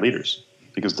many bad leaders,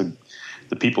 because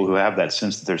the people who have that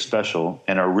sense that they're special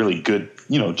and are really good,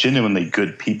 you know, genuinely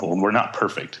good people, and we're not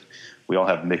perfect. We all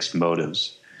have mixed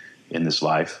motives in this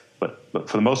life, but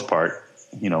for the most part,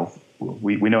 you know,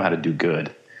 we know how to do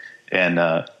good, and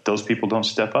those people don't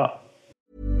step up.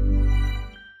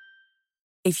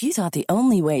 If you thought the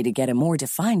only way to get a more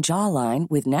defined jawline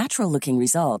with natural-looking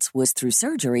results was through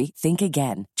surgery, think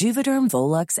again. Juvederm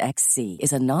Volux XC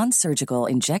is a non-surgical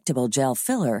injectable gel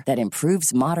filler that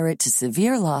improves moderate to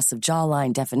severe loss of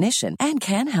jawline definition and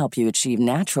can help you achieve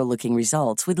natural-looking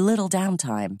results with little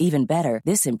downtime. Even better,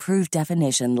 this improved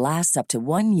definition lasts up to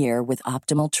 1 year with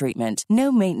optimal treatment.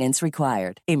 No maintenance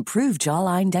required. Improve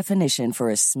jawline definition for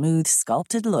a smooth,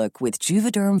 sculpted look with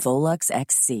Juvederm Volux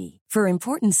XC. For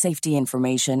important safety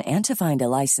information and to find a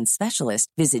licensed specialist,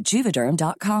 visit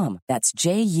Juvederm.com. That's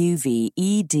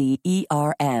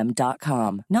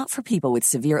JUVEDERM.com. Not for people with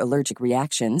severe allergic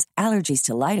reactions, allergies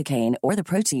to lidocaine, or the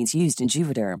proteins used in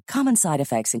Juvederm. Common side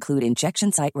effects include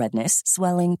injection site redness,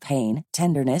 swelling, pain,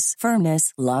 tenderness,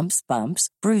 firmness, lumps, bumps,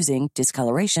 bruising,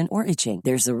 discoloration, or itching.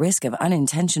 There's a risk of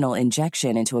unintentional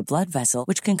injection into a blood vessel,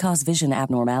 which can cause vision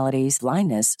abnormalities,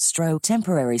 blindness, stroke,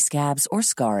 temporary scabs, or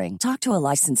scarring. Talk to a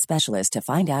licensed specialist to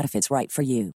find out if it's right for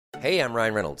you. Hey, I'm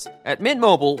Ryan Reynolds. At Mint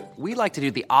Mobile, we like to do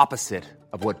the opposite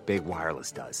of what Big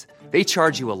Wireless does. They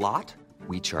charge you a lot,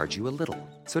 we charge you a little.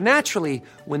 So naturally,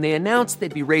 when they announced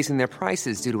they'd be raising their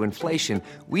prices due to inflation,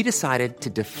 we decided to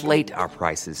deflate our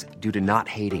prices due to not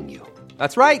hating you.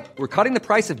 That's right. We're cutting the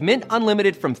price of Mint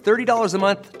Unlimited from $30 a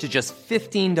month to just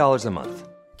 $15 a month.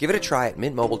 Give it a try at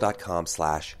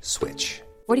mintmobile.com/switch.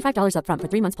 $45 up front for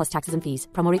 3 months plus taxes and fees.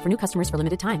 Promo rate for new customers for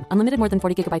limited time. Unlimited more than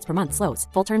 40 gigabytes per month slows.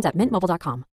 Full terms at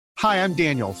mintmobile.com. Hi, I'm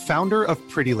Daniel, founder of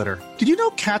Pretty Litter. Did you know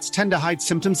cats tend to hide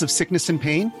symptoms of sickness and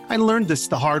pain? I learned this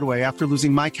the hard way after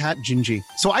losing my cat, Gingy.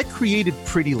 So I created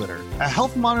Pretty Litter, a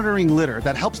health monitoring litter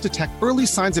that helps detect early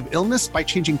signs of illness by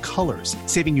changing colors,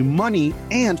 saving you money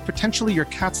and potentially your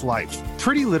cat's life.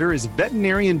 Pretty Litter is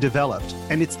veterinarian developed,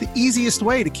 and it's the easiest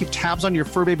way to keep tabs on your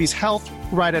fur baby's health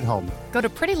right at home. Go to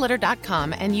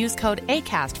prettylitter.com and use code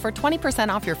ACAST for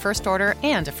 20% off your first order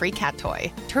and a free cat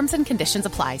toy. Terms and conditions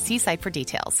apply. See site for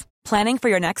details. Planning for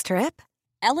your next trip?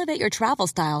 Elevate your travel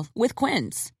style with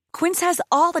Quince. Quince has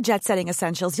all the jet-setting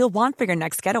essentials you'll want for your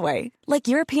next getaway, like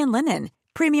European linen,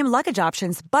 premium luggage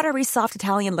options, buttery soft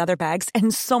Italian leather bags,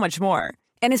 and so much more.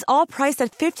 And is all priced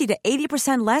at 50 to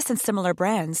 80% less than similar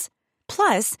brands.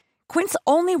 Plus, Quince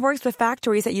only works with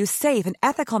factories that use safe and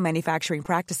ethical manufacturing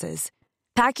practices.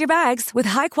 Pack your bags with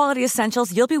high-quality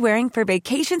essentials you'll be wearing for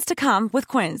vacations to come with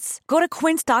Quince. Go to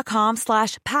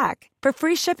quince.com/pack for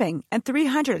free shipping and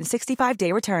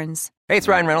 365-day returns. Hey, it's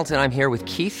Ryan Reynolds, and I'm here with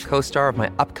Keith, co-star of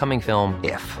my upcoming film,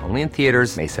 If, only in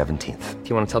theaters May 17th. Do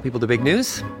you want to tell people the big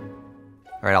news?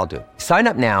 All right, I'll do it. Sign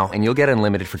up now and you'll get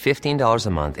unlimited for $15 a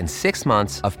month and 6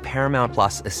 months of Paramount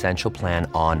Plus Essential Plan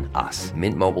on us.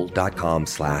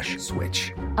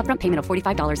 MintMobile.com/switch. Upfront payment of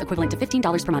 $45 equivalent to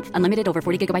 $15 per month. Unlimited over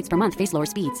 40 gigabytes per month. Face lower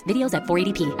speeds. Videos at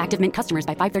 480p. Active Mint customers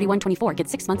by 531.24 get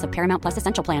 6 months of Paramount Plus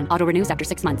Essential Plan. Auto renews after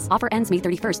 6 months. Offer ends May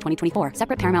 31st, 2024.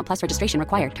 Separate Paramount Plus registration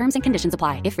required. Terms and conditions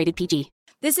apply if rated PG.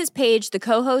 This is Paige, the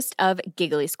co-host of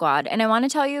Giggly Squad, and I want to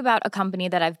tell you about a company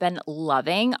that I've been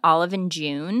loving, Olive &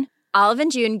 June. Olive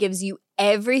 & June gives you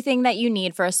everything that you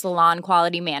need for a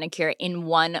salon-quality manicure in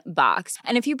one box.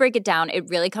 And if you break it down, it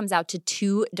really comes out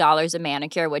to $2 a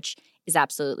manicure, which is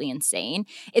absolutely insane.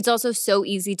 It's also so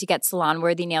easy to get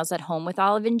salon-worthy nails at home with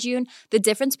Olive & June. The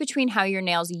difference between how your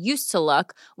nails used to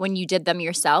look when you did them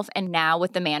yourself and now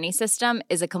with the Mani system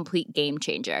is a complete game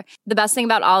changer. The best thing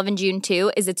about Olive & June,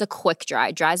 too, is it's a quick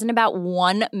dry. Dries in about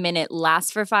 1 minute,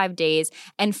 lasts for 5 days,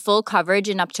 and full coverage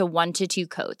in up to 1 to 2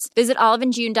 coats. Visit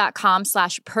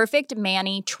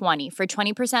oliveandjune.com/perfectmani20 for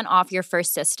 20% off your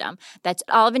first system. That's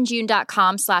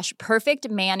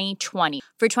oliveandjune.com/perfectmani20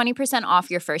 for 20% off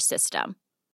your first system.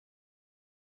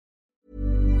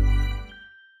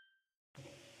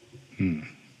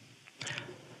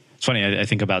 It's funny. I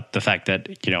think about the fact that,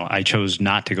 I chose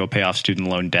not to go pay off student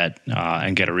loan debt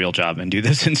and get a real job and do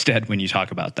this instead when you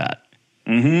talk about that.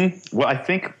 Mm-hmm. Well,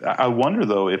 I wonder,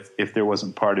 though, if there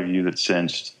wasn't part of you that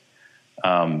sensed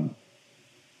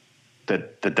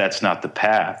that's not the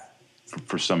path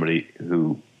for somebody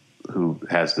who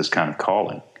has this kind of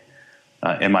calling.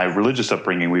 In my religious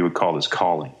upbringing, we would call this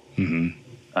calling. Mm-hmm.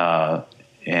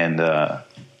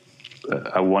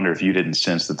 I wonder if you didn't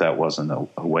sense that wasn't a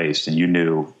waste, and you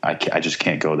knew I just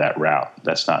can't go that route.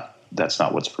 That's not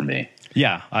what's for me.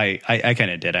 Yeah, I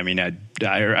kind of did. I mean, I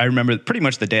remember pretty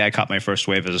much the day I caught my first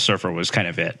wave as a surfer was kind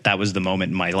of it. That was the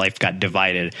moment my life got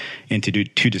divided into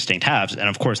two distinct halves, and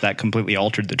of course that completely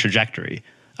altered the trajectory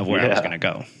of where I was going to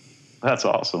go. That's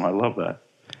awesome. I love that.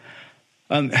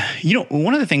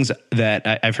 One of the things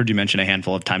that I've heard you mention a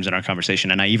handful of times in our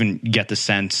conversation, and I even get the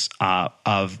sense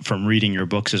of from reading your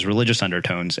books, is religious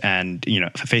undertones and,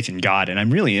 faith in God. And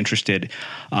I'm really interested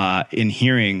in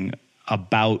hearing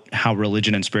about how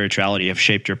religion and spirituality have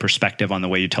shaped your perspective on the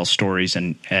way you tell stories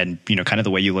and kind of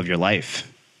the way you live your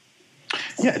life.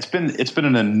 Yeah, it's been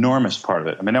an enormous part of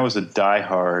it. I mean, I was a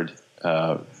diehard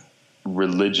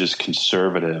religious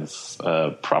conservative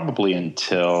probably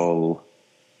until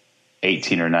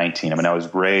 18 or 19. I mean, I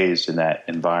was raised in that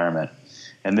environment.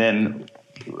 And then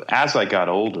as I got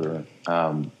older,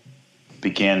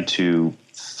 began to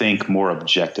think more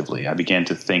objectively. I began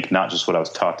to think not just what I was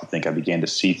taught to think. I began to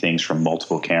see things from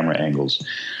multiple camera angles,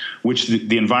 which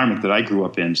the environment that I grew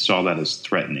up in saw that as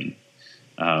threatening,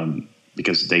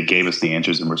 because they gave us the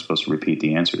answers and we're supposed to repeat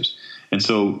the answers. And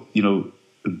so,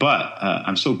 but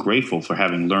I'm so grateful for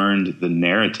having learned the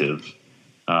narrative.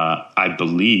 I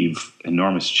believe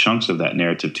enormous chunks of that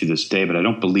narrative to this day, but I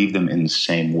don't believe them in the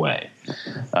same way.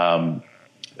 The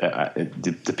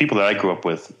people that I grew up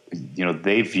with,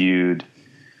 they viewed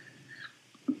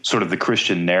sort of the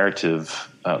Christian narrative,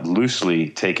 loosely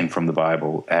taken from the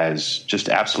Bible, as just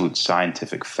absolute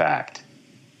scientific fact.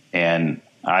 And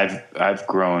I've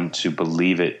grown to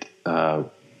believe it,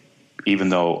 even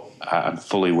though I'm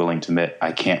fully willing to admit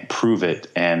I can't prove it,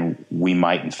 and we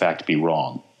might in fact be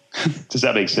wrong. Does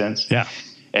that make sense? Yeah.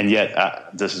 And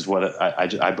yet, this is what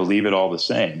I believe it all the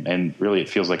same. And really, it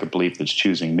feels like a belief that's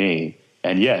choosing me.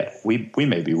 And yet, we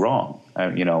may be wrong,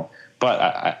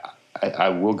 But I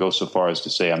will go so far as to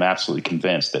say I'm absolutely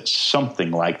convinced that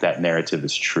something like that narrative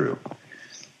is true.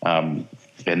 And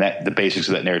that the basics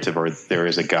of that narrative are there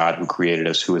is a God who created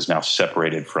us, who is now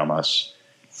separated from us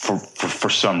for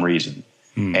some reason,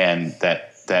 and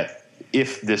that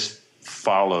if this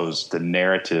follows the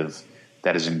narrative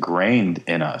that is ingrained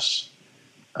in us,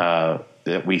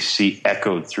 that we see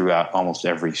echoed throughout almost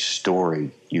every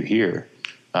story you hear,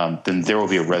 then there will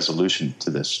be a resolution to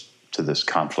this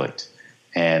conflict,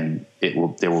 and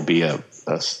there will be a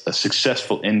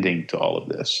successful ending to all of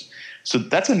this. So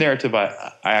that's a narrative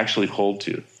I actually hold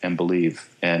to and believe,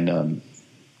 and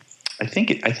I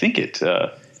think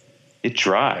it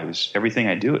drives everything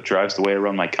I do. It drives the way I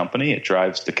run my company. It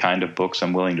drives the kind of books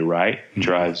I'm willing to write. It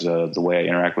drives the way I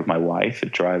interact with my wife.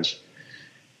 It drives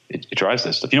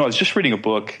this stuff. I was just reading a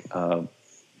book. I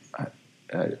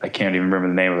can't even remember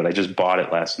the name of it. I just bought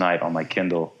it last night on my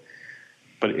Kindle.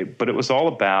 But it was all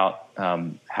about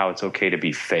how it's okay to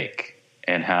be fake,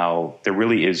 and how there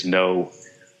really is no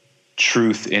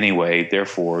truth anyway.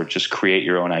 Therefore, just create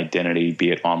your own identity,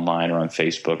 be it online or on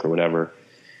Facebook or whatever,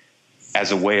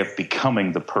 as a way of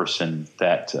becoming the person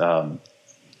that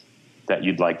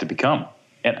you'd like to become.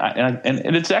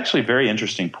 And it's actually a very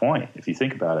interesting point if you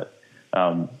think about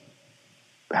it.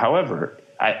 However,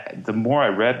 the more I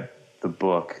read the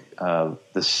book,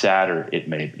 the sadder it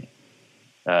made me.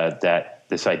 That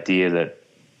this idea that,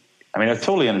 I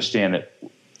totally understand that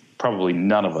probably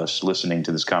none of us listening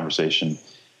to this conversation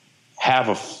have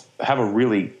a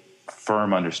really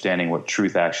firm understanding what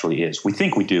truth actually is. We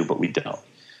think we do, but we don't.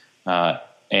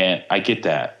 And I get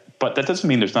that, but that doesn't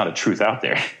mean there's not a truth out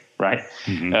there, right?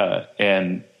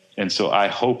 Mm-hmm. And so I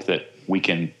hope that we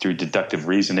can, through deductive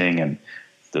reasoning and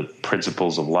the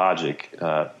principles of logic,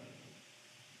 go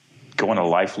on a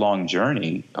lifelong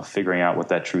journey of figuring out what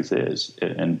that truth is,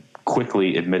 and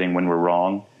quickly admitting when we're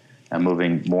wrong and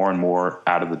moving more and more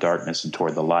out of the darkness and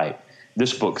toward the light.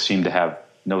 This book seemed to have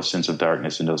no sense of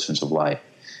darkness and no sense of light.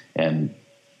 And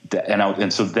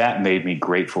so that made me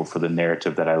grateful for the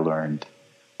narrative that I learned,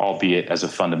 albeit as a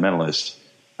fundamentalist,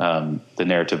 the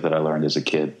narrative that I learned as a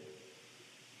kid.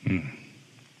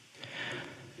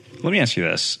 Let me ask you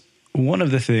this. One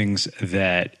of the things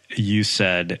that you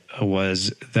said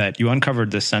was that you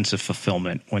uncovered this sense of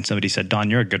fulfillment when somebody said, Don,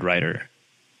 you're a good writer.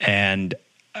 And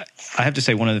I have to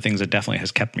say, one of the things that definitely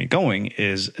has kept me going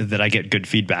is that I get good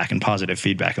feedback and positive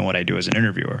feedback in what I do as an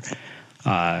interviewer.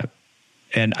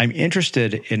 And I'm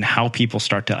interested in how people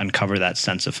start to uncover that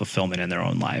sense of fulfillment in their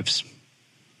own lives.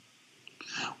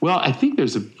 Well, I think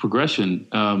there's a progression.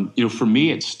 For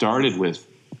me, it started with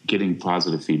getting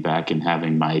positive feedback and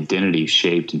having my identity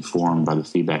shaped and formed by the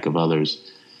feedback of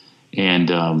others. And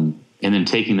then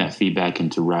taking that feedback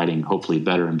into writing hopefully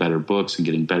better and better books and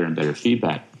getting better and better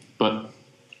feedback. But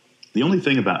the only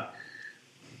thing about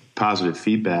positive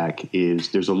feedback is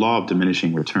there's a law of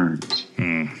diminishing returns.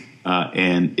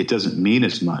 And it doesn't mean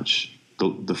as much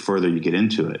the further you get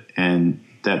into it. And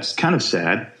that's kind of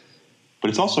sad, but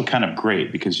it's also kind of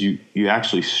great because you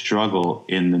actually struggle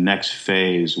in the next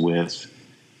phase with,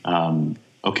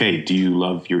 okay, do you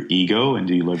love your ego and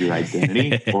do you love your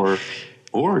identity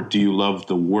or do you love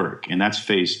the work? And that's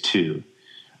phase 2,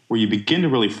 where you begin to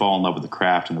really fall in love with the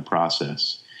craft and the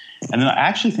process. And then I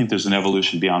actually think there's an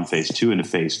evolution beyond phase 2 into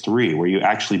phase 3, where you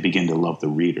actually begin to love the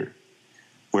reader.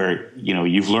 where,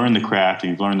 you've learned the craft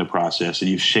and you've learned the process and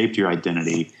you've shaped your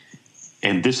identity.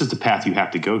 And this is the path you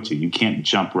have to go to. You can't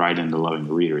jump right into loving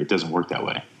the reader. It doesn't work that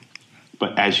way.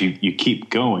 But as you keep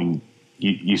going,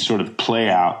 you sort of play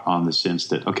out on the sense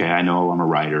that, okay, I know I'm a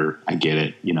writer. I get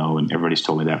it, and everybody's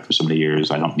told me that for so many years.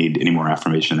 I don't need any more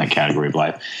affirmation in that category of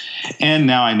life. And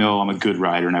now I know I'm a good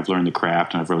writer and I've learned the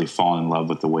craft and I've really fallen in love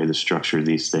with the way to structure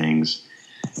these things.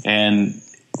 And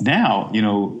now,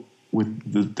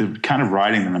 with the kind of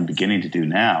writing that I'm beginning to do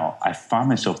now, I find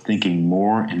myself thinking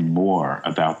more and more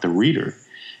about the reader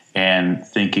and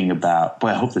thinking about, boy,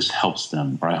 I hope this helps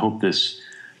them, or I hope this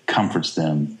comforts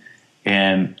them.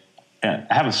 And I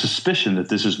have a suspicion that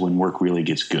this is when work really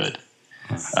gets good.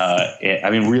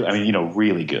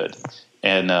 Really good.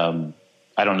 And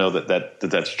I don't know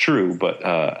that's true, but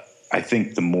I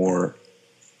think the more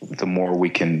we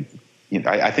can,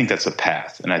 I think that's a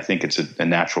path, and I think it's a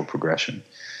natural progression.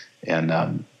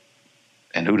 And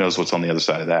who knows what's on the other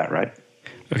side of that, right?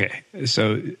 Okay,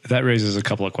 so that raises a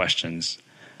couple of questions.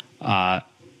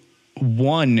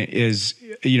 One is,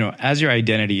 as your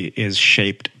identity is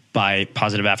shaped by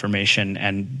positive affirmation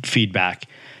and feedback,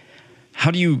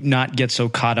 how do you not get so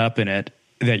caught up in it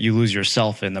that you lose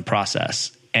yourself in the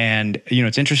process? And,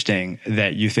 it's interesting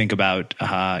that you think about,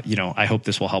 I hope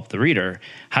this will help the reader.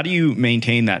 How do you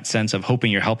maintain that sense of hoping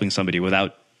you're helping somebody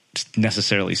without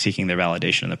necessarily seeking their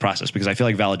validation in the process? Because I feel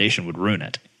like validation would ruin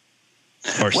it,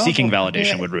 or seeking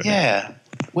validation would ruin it. Yeah.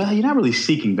 Well, you're not really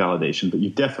seeking validation, but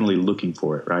you're definitely looking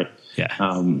for it, right?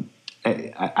 Yeah.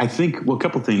 I think, a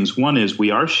couple things. One is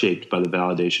we are shaped by the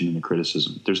validation and the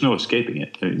criticism. There's no escaping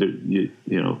it.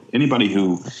 Anybody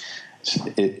who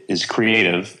is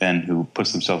creative and who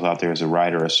puts themselves out there as a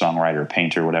writer, a songwriter, a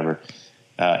painter, whatever,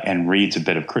 and reads a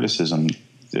bit of criticism,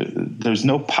 there's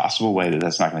no possible way that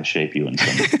that's not going to shape you in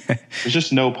some way. There's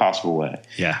just no possible way.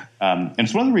 Yeah. And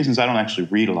it's one of the reasons I don't actually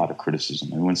read a lot of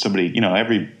criticism. And when somebody,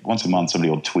 every once a month, somebody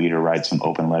will tweet or write some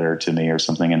open letter to me or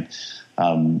something, and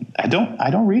I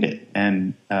don't read it.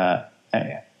 And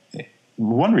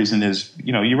one reason is,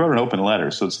 you wrote an open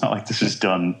letter, so it's not like this is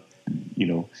done,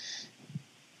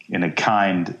 in a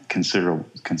kind,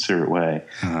 considerate way.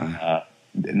 Uh-huh.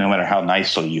 No matter how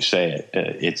nicely you say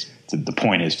it, the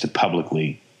point is to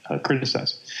publicly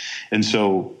criticize. And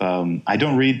so I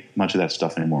don't read much of that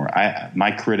stuff anymore.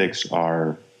 My critics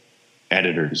are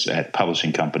editors at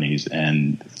publishing companies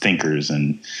and thinkers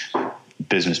and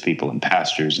business people and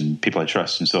pastors and people I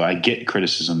trust. And so I get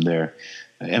criticism there.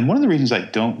 And one of the reasons I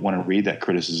don't want to read that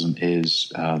criticism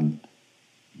is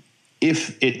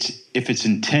if it's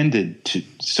intended to,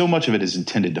 so much of it is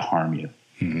intended to harm you.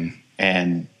 Mm-hmm.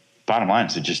 And bottom line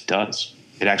is it just does.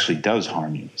 It actually does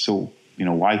harm you. So,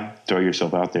 why throw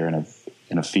yourself out there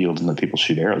in a field and let people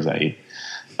shoot arrows at you?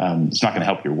 It's not going to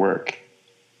help your work.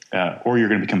 Or you're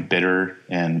going to become bitter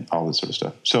and all this sort of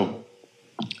stuff. So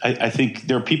I think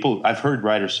there are people, I've heard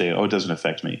writers say, oh, it doesn't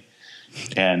affect me.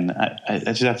 And I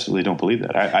just absolutely don't believe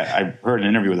that. I heard an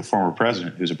interview with a former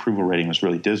president whose approval rating was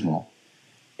really dismal.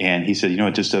 And he said,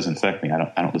 it just doesn't affect me.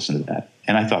 I don't listen to that.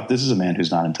 And I thought, this is a man who's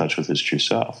not in touch with his true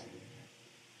self.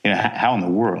 How in the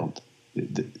world?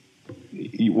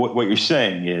 What you're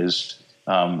saying is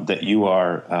that you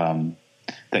are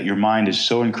that your mind is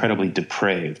so incredibly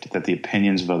depraved that the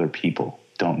opinions of other people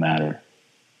don't matter.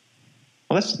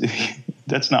 Well,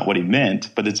 that's not what he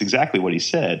meant, but it's exactly what he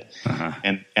said. Uh-huh.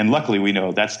 And luckily, we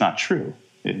know that's not true.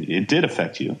 It did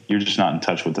affect you. You're just not in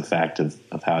touch with the fact of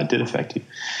how it did affect you.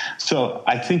 So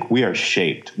I think we are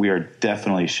shaped. We are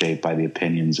definitely shaped by the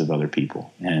opinions of other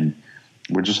people, and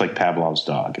we're just like Pavlov's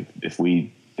dog. If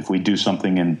we do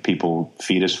something and people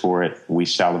feed us for it, we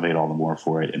salivate all the more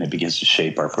for it, and it begins to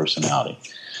shape our personality.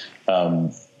 I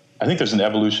think there's an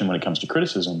evolution when it comes to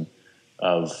criticism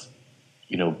of,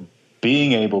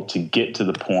 being able to get to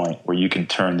the point where you can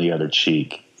turn the other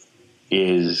cheek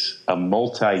is a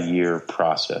multi-year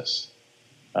process.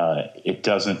 It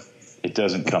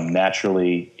doesn't come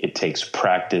naturally. It takes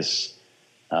practice.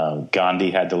 Gandhi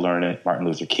had to learn it. Martin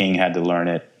Luther King had to learn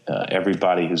it.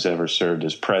 Everybody who's ever served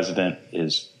as president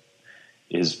is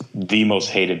the most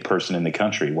hated person in the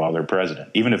country while they're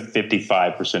president. Even if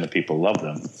 55% of people love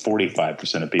them,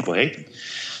 45% of people hate them.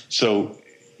 So,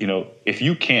 if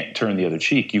you can't turn the other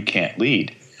cheek, you can't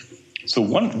lead. So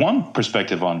one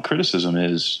perspective on criticism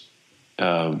is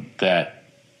that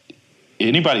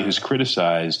anybody who's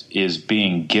criticized is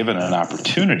being given an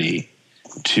opportunity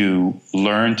to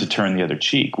learn to turn the other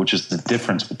cheek, which is the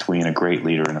difference between a great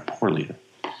leader and a poor leader.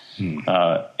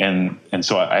 And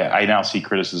so I now see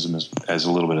criticism as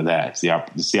a little bit of that.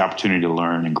 It's the opportunity to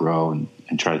learn and grow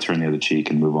and try to turn the other cheek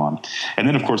and move on. And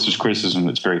then, of course, there's criticism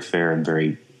that's very fair and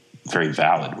very very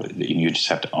valid. You just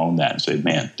have to own that and say,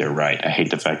 man, they're right. I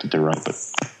hate the fact that they're right, but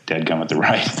dadgummit, they're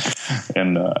right.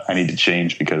 And I need to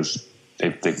change because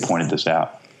they've pointed this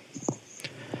out.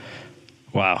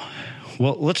 Wow.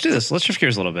 Well, let's do this. Let's shift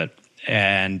gears a little bit.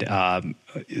 And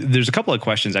there's a couple of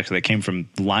questions actually that came from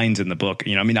lines in the book.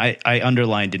 You know, I mean, I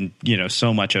underlined and, you know,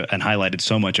 so much and highlighted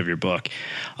so much of your book.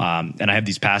 And I have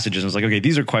these passages and I was like, okay,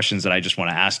 these are questions that I just want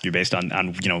to ask you based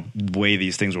on, you know, the way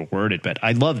these things were worded. But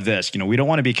I love this. You know, we don't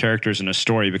want to be characters in a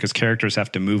story because characters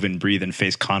have to move and breathe and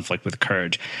face conflict with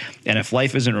courage. And if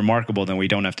life isn't remarkable, then we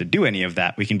don't have to do any of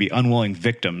that. We can be unwilling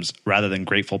victims rather than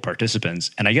grateful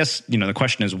participants. And I guess, you know, the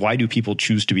question is, why do people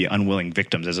choose to be unwilling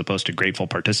victims as opposed to grateful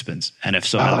participants? And if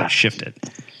so, how do they shift it?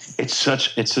 It's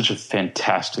such a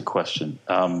fantastic question.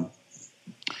 Well,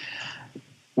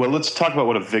 let's talk about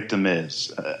what a victim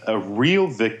is. A real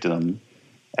victim,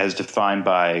 as defined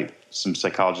by some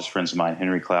psychologist friends of mine,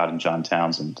 Henry Cloud and John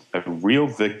Townsend, a real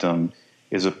victim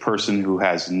is a person who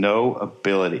has no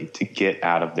ability to get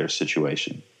out of their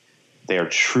situation. They are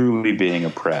truly being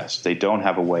oppressed. They don't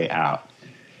have a way out.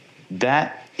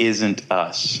 That isn't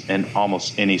us in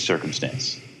almost any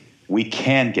circumstance. We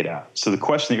can get out. So the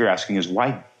question that you're asking is,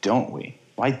 why don't we?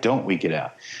 Why don't we get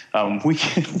out? We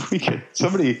can.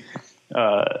 Somebody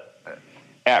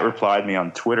replied me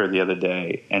on Twitter the other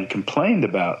day and complained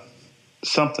about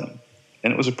something,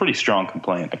 and it was a pretty strong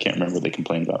complaint. I can't remember what they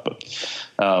complained about, but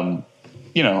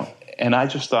you know. And I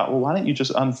just thought, well, why don't you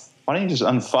just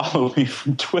unfollow me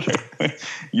from Twitter?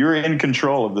 You're in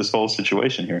control of this whole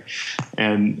situation here.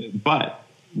 But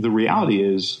the reality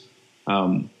is,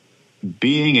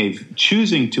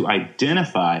 choosing to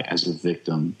identify as a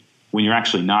victim when you're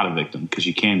actually not a victim, because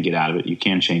you can get out of it, you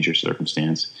can change your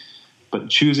circumstance, but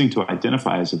choosing to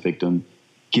identify as a victim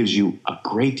gives you a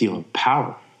great deal of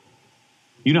power.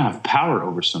 You don't have power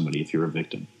over somebody if you're a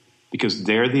victim because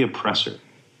they're the oppressor.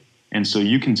 And so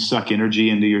you can suck energy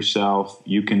into yourself.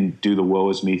 You can do the woe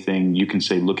is me thing. You can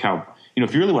say, look how, you know,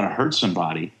 if you really want to hurt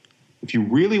somebody, if you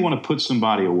really want to put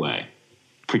somebody away,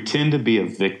 pretend to be a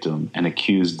victim and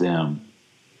accuse them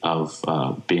of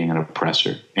being an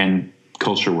oppressor, and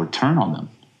culture will turn on them.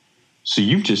 So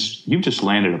you've just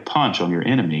landed a punch on your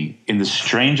enemy in the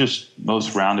strangest,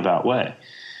 most roundabout way.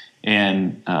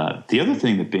 And the other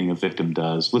thing that being a victim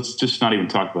does, let's just not even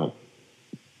talk about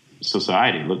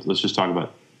society. Let's just talk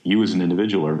about you as an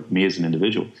individual or me as an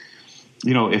individual.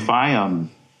 You know, if I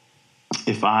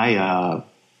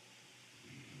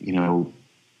you know,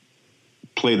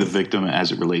 play the victim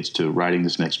as it relates to writing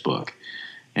this next book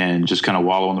and just kind of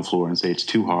wallow on the floor and say it's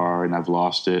too hard and I've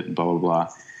lost it and blah, blah, blah.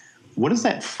 What does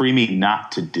that free me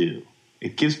not to do?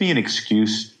 It gives me an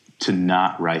excuse to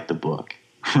not write the book,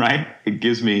 right? It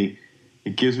gives me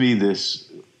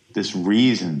this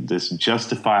reason, this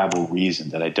justifiable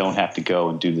reason that I don't have to go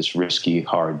and do this risky,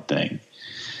 hard thing.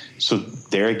 So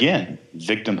there again,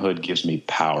 victimhood gives me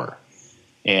power.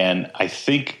 And I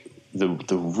think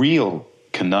the real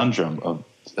conundrum of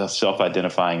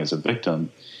self-identifying as a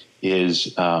victim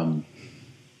is that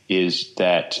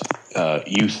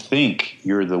you think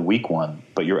you're the weak one,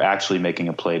 but you're actually making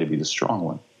a play to be the strong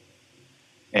one.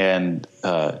 And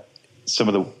some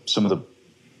of the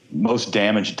most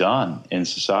damage done in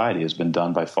society has been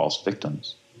done by false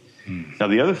victims. Now,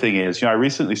 the other thing is, you know, I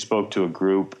recently spoke to a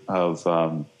group of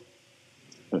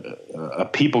a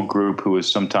people group who is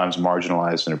sometimes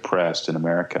marginalized and oppressed in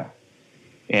America.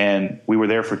 And we were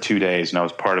there for 2 days, and I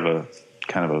was part of a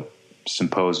kind of a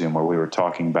symposium where we were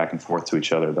talking back and forth to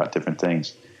each other about different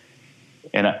things.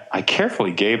 And I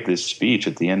carefully gave this speech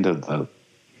at the end of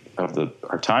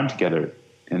our time together,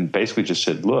 and basically just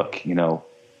said, look, you know,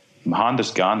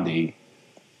 Mohandas Gandhi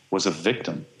was a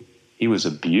victim. He was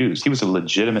abused. He was a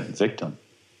legitimate victim.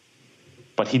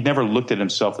 But he never looked at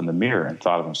himself in the mirror and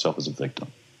thought of himself as a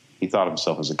victim. He thought of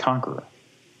himself as a conqueror.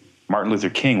 Martin Luther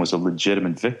King was a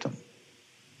legitimate victim.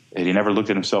 And he never looked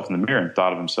at himself in the mirror and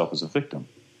thought of himself as a victim.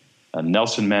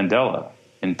 Nelson Mandela,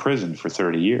 in prison for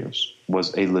 30 years,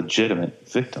 was a legitimate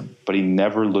victim, but he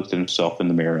never looked at himself in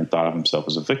the mirror and thought of himself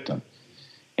as a victim.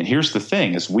 And here's the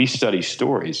thing, as we study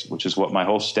stories, which is what my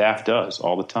whole staff does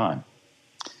all the time,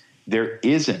 there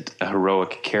isn't a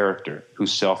heroic character who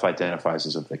self-identifies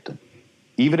as a victim,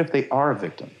 even if they are a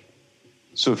victim.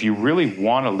 So if you really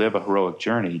want to live a heroic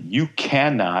journey, you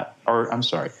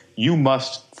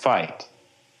must fight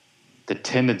the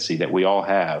tendency that we all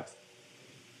have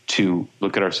to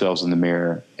look at ourselves in the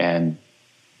mirror and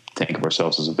think of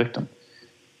ourselves as a victim.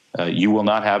 You will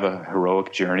not have a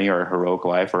heroic journey or a heroic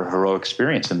life or a heroic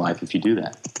experience in life if you do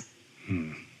that.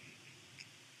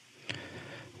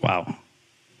 Wow.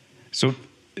 So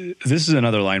this is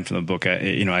another line from the book.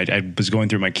 I was going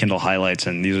through my Kindle highlights,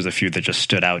 and these are the few that just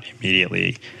stood out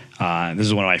immediately. This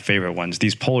is one of my favorite ones.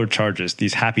 These polar charges,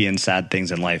 these happy and sad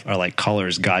things in life, are like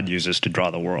colors God uses to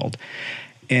draw the world.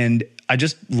 And I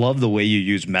just love the way you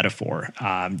use metaphor.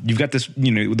 You've got this,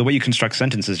 the way you construct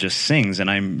sentences just sings, and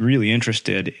I'm really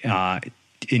interested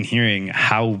in hearing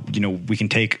how, we can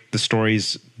take the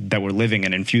stories that we're living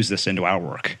and infuse this into our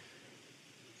work.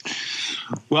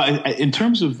 Well, in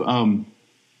terms of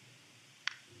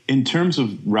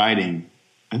writing,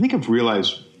 I think I've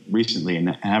realized recently, and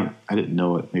I didn't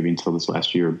know it maybe until this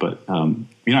last year, but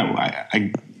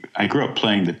I grew up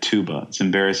playing the tuba. It's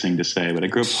embarrassing to say, but I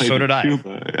grew up playing the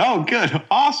tuba. Oh, good.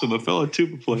 Awesome. A fellow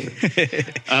tuba player.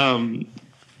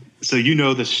 So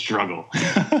the struggle.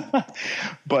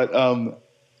 But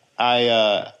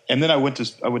and then I went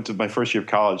to my first year of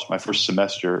college, my first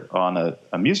semester on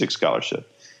a music scholarship.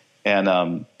 And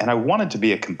I wanted to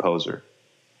be a composer.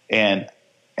 And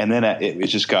then it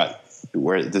just got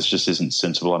where this just isn't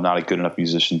sensible. I'm not a good enough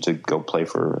musician to go play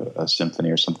for a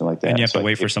symphony or something like that. And you have to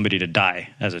wait for somebody to die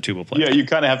as a tuba player. Yeah, you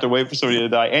kind of have to wait for somebody to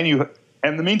die. And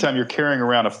in the meantime, you're carrying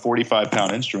around a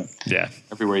 45-pound instrument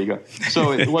everywhere you go.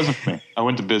 So it wasn't for me. I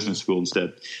went to business school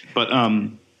instead. But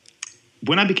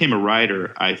when I became a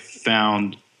writer, I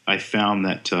found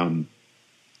that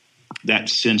that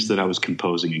sense that I was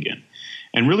composing again.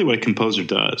 And really what a composer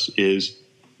does is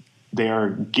they are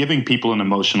giving people an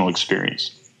emotional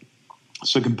experience.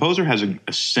 So a composer has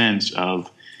a sense of,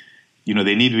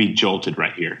 they need to be jolted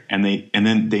right here. And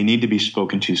then they need to be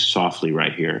spoken to softly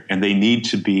right here. And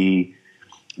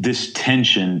this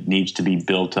tension needs to be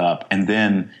built up. And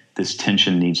then this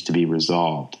tension needs to be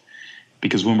resolved.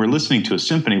 Because when we're listening to a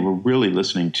symphony, we're really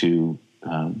listening to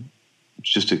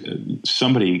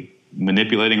somebody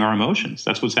manipulating our emotions.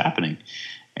 That's what's happening.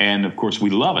 And of course, we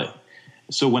love it.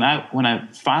 So when I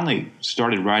finally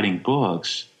started writing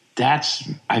books,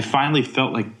 I finally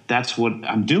felt like that's what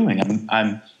I'm doing.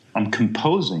 I'm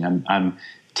composing. I'm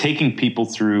taking people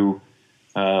through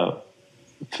an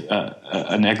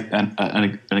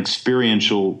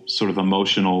experiential sort of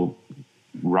emotional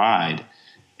ride.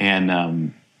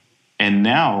 And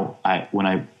now when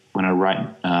I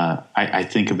write, I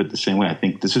think of it the same way. I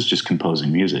think this is just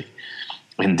composing music.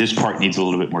 And this part needs a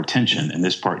little bit more tension, and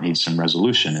this part needs some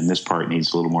resolution, and this part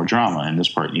needs a little more drama, and this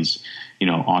part needs,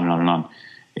 on and on and on.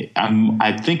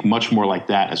 I think much more like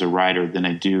that as a writer than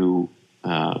I do,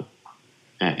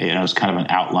 as kind of an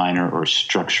outliner or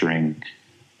structuring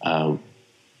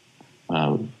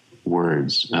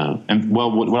words.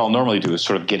 What I'll normally do is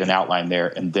sort of get an outline there,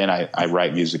 and then I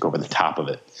write music over the top of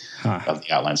it, of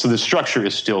the outline. So the structure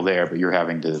is still there, but you're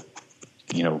having to,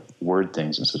 word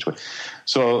things in such a way.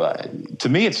 So to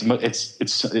me, it's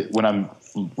when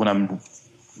I'm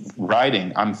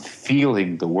writing, I'm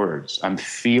feeling the words. I'm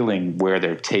feeling where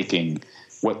they're taking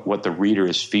what the reader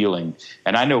is feeling,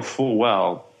 and I know full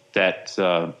well that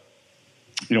a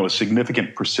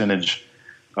significant percentage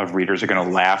of readers are going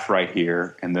to laugh right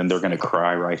here, and then they're going to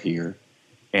cry right here,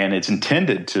 and it's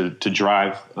intended to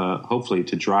drive, hopefully,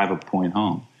 to drive a point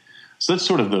home. So that's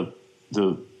sort of the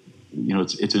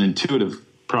it's an intuitive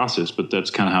process, but that's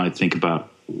kind of how I think about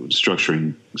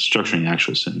structuring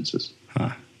actual sentences.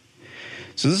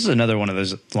 So this is another one of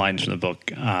those lines from the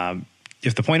book.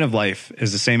 If the point of life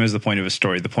is the same as the point of a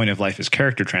story, the point of life is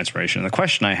character transformation. And the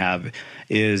question I have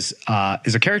is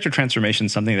a character transformation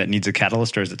something that needs a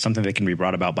catalyst, or is it something that can be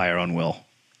brought about by our own will?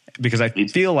 Because I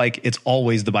feel like it's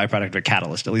always the byproduct of a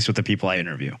catalyst, at least with the people I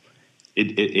interview.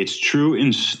 It's true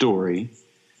in story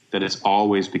that it's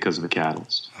always because of a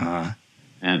catalyst.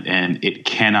 And it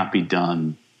cannot be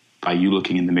done by you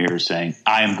looking in the mirror saying,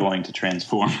 I am going to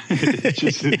transform. It's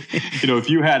just, if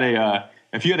you had a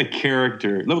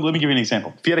character, let me give you an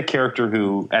example. If you had a character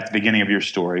who, at the beginning of your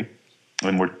story,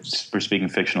 and we're speaking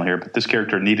fictional here, but this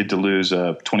character needed to lose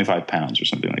 25 pounds or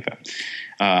something like that.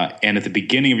 And at the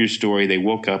beginning of your story, they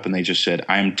woke up and they just said,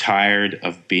 I'm tired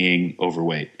of being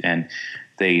overweight. And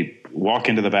they walk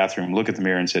into the bathroom, look at the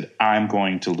mirror and said, I'm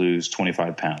going to lose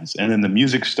 25 pounds. And then the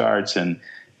music starts and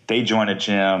they join a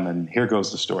gym and here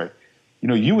goes the story.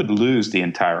 You would lose the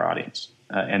entire audience.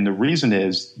 And the reason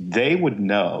is they would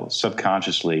know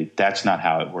subconsciously that's not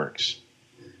how it works.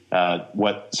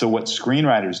 What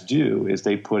screenwriters do is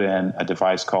they put in a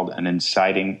device called an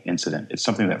inciting incident. It's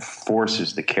something that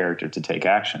forces the character to take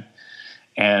action.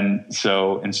 And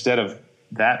so instead of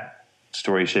that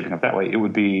story shaping up that way, it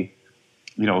would be,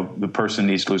 the person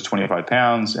needs to lose 25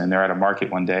 pounds and they're at a market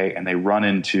one day and they run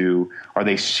into, or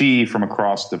they see from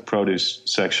across the produce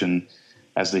section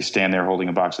as they stand there holding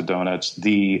a box of donuts,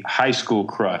 the high school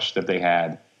crush that they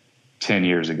had 10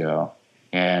 years ago.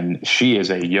 and she is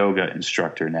a yoga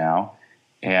instructor now.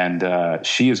 And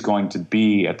she is going to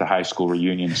be at the high school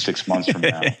reunion 6 months from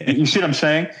now. You see what I'm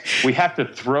saying? We have to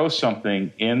throw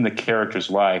something in the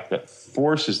character's life that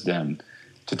forces them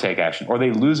to take action. Or they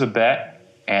lose a bet,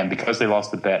 and because they lost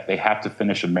the bet, they have to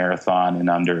finish a marathon in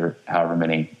under however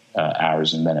many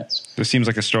hours and minutes. This seems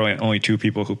like a story only two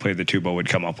people who played the tuba would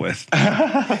come up with.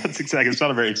 That's exactly. It's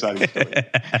not a very exciting story.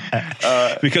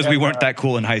 Because we weren't that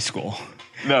cool in high school.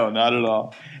 No, not at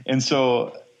all. And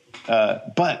so...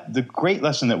 but the great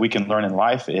lesson that we can learn in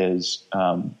life is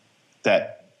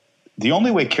that the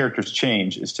only way characters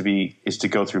change is to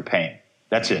go through pain.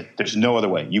 That's it. There's no other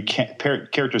way.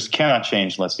 Characters cannot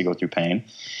change unless they go through pain.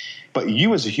 But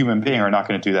you as a human being are not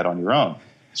going to do that on your own.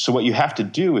 So what you have to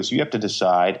do is you have to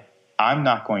decide, I'm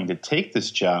not going to take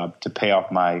this job to pay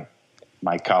off my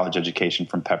college education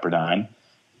from Pepperdine.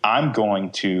 I'm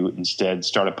going to instead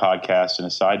start a podcast and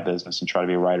a side business and try to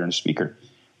be a writer and a speaker.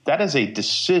 That is a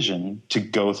decision to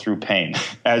go through pain,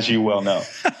 as you well know.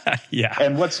 Yeah.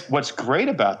 And what's great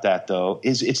about that, though,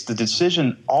 is it's the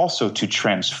decision also to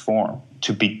transform,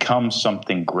 to become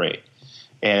something great.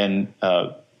 And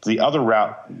the other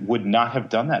route would not have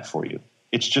done that for you.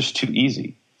 It's just too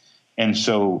easy. And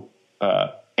so,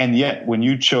 and yet, when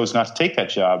you chose not to take that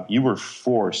job, you were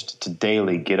forced to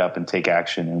daily get up and take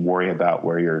action and worry about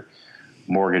where your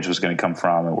mortgage was going to come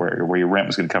from, and where your rent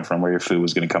was going to come from, where your food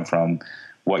was going to come from,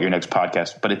 what your next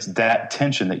podcast. But it's that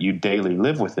tension that you daily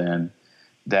live within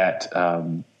that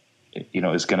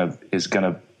is going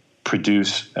to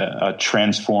produce a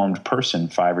transformed person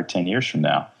 5 or 10 years from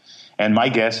now. And my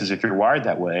guess is if you're wired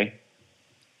that way,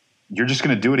 you're just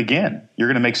going to do it again. You're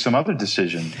going to make some other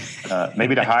decision,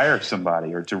 maybe to hire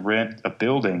somebody or to rent a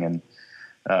building and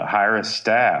hire a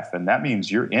staff. And that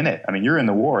means you're in it. I mean, you're in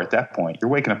the war at that point. You're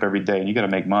waking up every day and you got to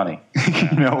make money,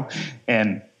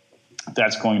 and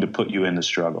that's going to put you in the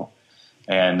struggle.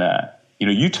 And,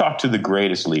 you talk to the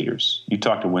greatest leaders. You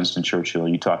talk to Winston Churchill.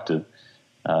 You talk to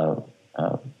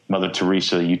Mother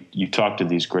Teresa. You talk to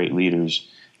these great leaders.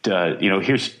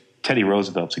 Here's Teddy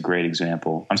Roosevelt's a great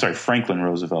example. I'm sorry, Franklin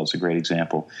Roosevelt's a great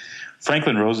example.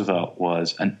 Franklin Roosevelt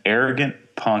was an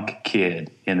arrogant punk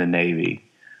kid in the Navy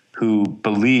who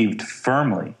believed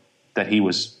firmly that he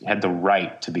had the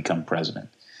right to become president.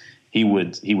 He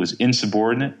was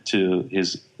insubordinate to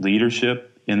his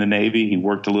leadership in the Navy. He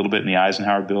worked a little bit in the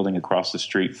Eisenhower building across the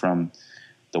street from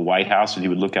the White House, and he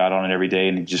would look out on it every day,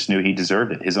 and he just knew he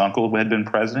deserved it. His uncle had been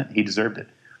president. He deserved it.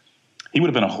 He would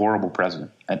have been a horrible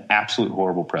president, an absolute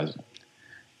horrible president.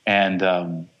 And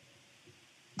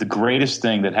the greatest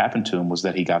thing that happened to him was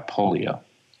that he got polio.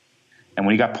 And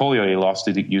when he got polio, he lost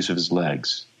the use of his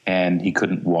legs, and he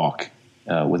couldn't walk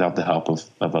without the help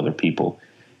of other people.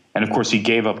 And, of course, he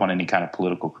gave up on any kind of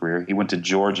political career. He went to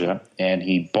Georgia, and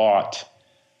he bought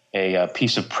a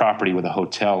piece of property with a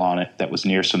hotel on it that was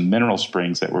near some mineral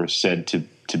springs that were said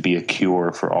to be a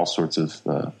cure for all sorts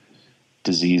of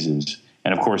diseases.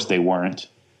 And, of course, they weren't.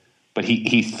 But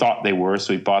he thought they were,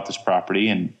 so he bought this property,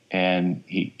 and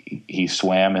he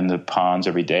swam in the ponds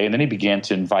every day. And then he began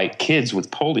to invite kids with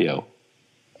polio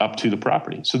up to the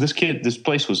property. So this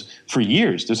place was, for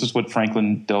years, this is what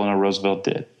Franklin Delano Roosevelt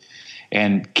did.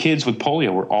 And kids with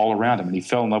polio were all around him, and he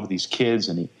fell in love with these kids,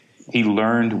 and he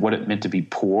learned what it meant to be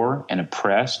poor and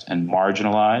oppressed and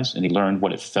marginalized, and he learned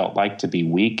what it felt like to be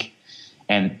weak,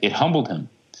 and it humbled him.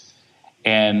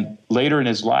 And later in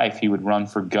his life, he would run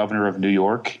for governor of New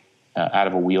York out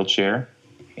of a wheelchair,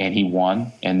 and he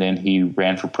won. And then he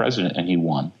ran for president, and he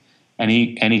won. And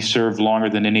he served longer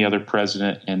than any other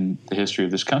president in the history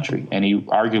of this country. And he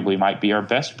arguably might be our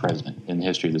best president in the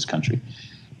history of this country.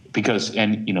 Because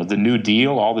the New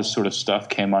Deal, all this sort of stuff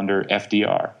came under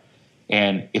FDR.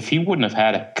 And if he wouldn't have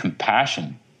had a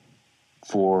compassion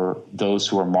for those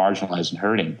who are marginalized and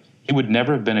hurting, he would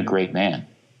never have been a great man.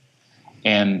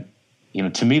 And,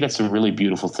 to me, that's a really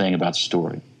beautiful thing about the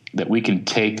story, that we can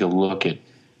take a look at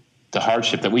the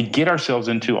hardship that we get ourselves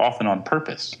into often on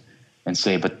purpose and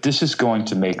say, but this is going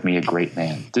to make me a great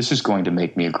man. This is going to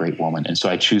make me a great woman. And so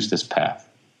I choose this path.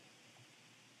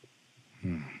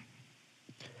 Well,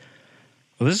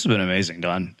 this has been amazing,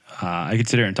 Don. I could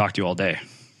sit here and talk to you all day.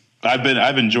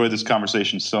 I've enjoyed this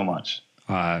conversation so much.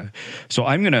 So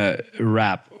I'm going to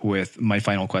wrap with my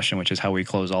final question, which is how we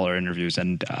close all our interviews.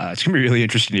 And it's going to be really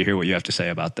interesting to hear what you have to say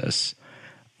about this.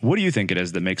 What do you think it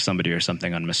is that makes somebody or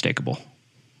something unmistakable?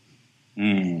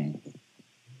 I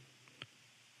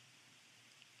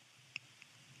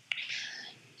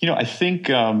think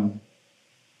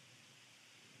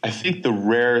the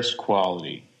rarest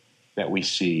quality that we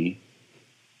see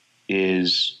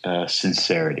is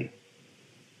sincerity.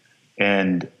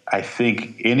 And I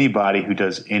think anybody who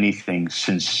does anything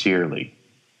sincerely,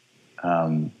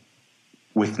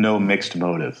 with no mixed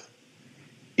motive,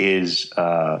 is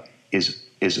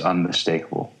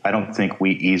unmistakable. I don't think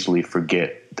we easily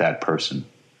forget that person.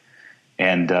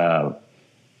 And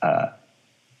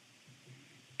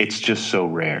it's just so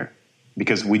rare,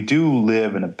 because we do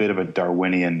live in a bit of a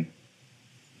Darwinian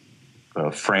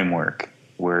framework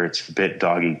where it's a bit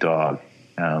dog eat dog.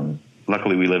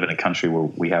 Luckily, we live in a country where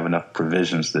we have enough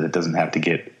provisions that it doesn't have to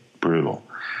get brutal.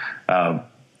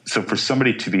 So for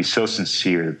somebody to be so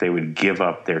sincere that they would give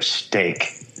up their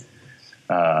steak,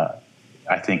 I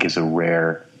think is a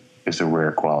rare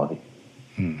quality.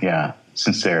 Yeah,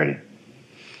 sincerity.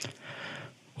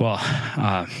 Well,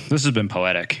 this has been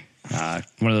poetic.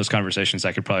 One of those conversations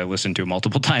I could probably listen to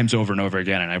multiple times over and over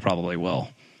again, and I probably will.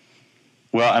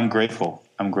 Well, I'm grateful.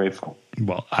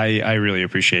 Well, I really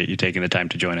appreciate you taking the time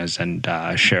to join us and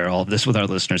share all of this with our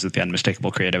listeners at The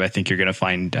Unmistakable Creative. I think you're going to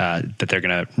find that they're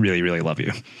going to really, really love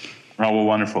you. Oh, well,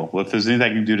 wonderful. Well, if there's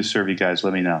anything I can do to serve you guys,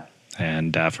 let me know.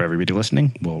 And for everybody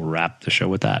listening, we'll wrap the show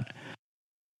with that.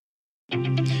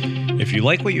 If you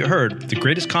like what you heard, the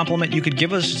greatest compliment you could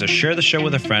give us is to share the show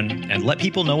with a friend and let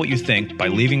people know what you think by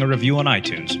leaving a review on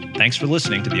iTunes. Thanks for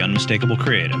listening to The Unmistakable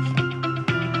Creative.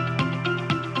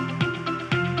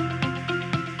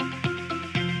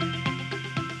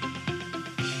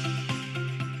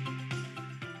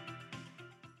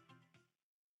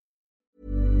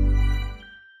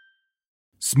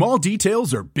 Small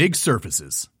details are big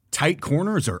surfaces. Tight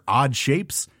corners are odd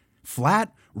shapes.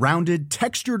 Flat, rounded,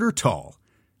 textured, or tall.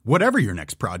 Whatever your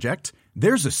next project,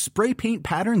 there's a spray paint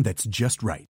pattern that's just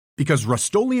right. Because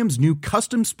Rust-Oleum's new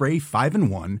Custom Spray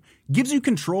 5-in-1 gives you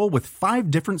control with 5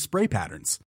 different spray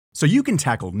patterns. So you can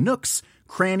tackle nooks,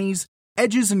 crannies,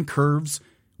 edges, and curves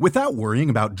without worrying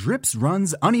about drips,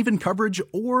 runs, uneven coverage,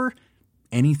 or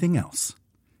anything else.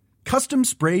 Custom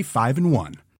Spray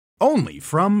 5-in-1. Only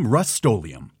from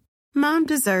Rust-Oleum. Mom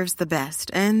deserves the best,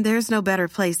 and there's no better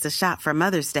place to shop for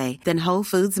Mother's Day than Whole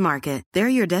Foods Market. They're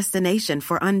your destination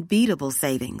for unbeatable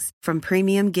savings, from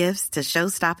premium gifts to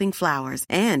show-stopping flowers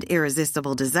and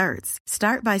irresistible desserts.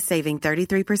 Start by saving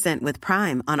 33% with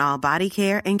Prime on all body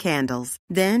care and candles.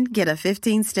 Then get a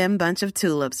 15-stem bunch of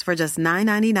tulips for just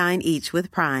 $9.99 each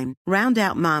with Prime. Round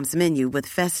out Mom's menu with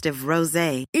festive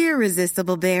rosé,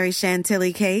 irresistible berry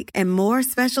chantilly cake, and more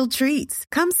special treats.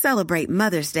 Come celebrate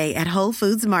Mother's Day at Whole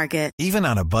Foods Market. Even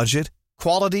on a budget,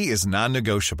 quality is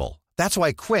non-negotiable. That's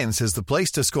why Quince is the place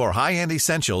to score high-end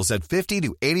essentials at 50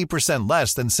 to 80%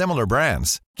 less than similar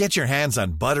brands. Get your hands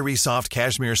on buttery soft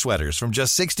cashmere sweaters from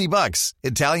just $60,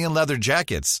 Italian leather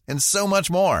jackets, and so much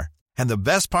more. And the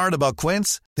best part about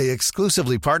Quince, they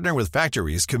exclusively partner with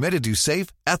factories committed to safe,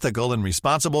 ethical, and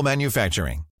responsible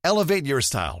manufacturing. Elevate your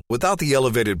style without the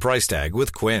elevated price tag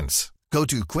with Quince. Go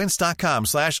to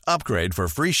quince.com/upgrade for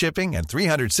free shipping and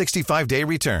 365-day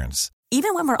returns.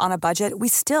 Even when we're on a budget, we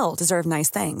still deserve nice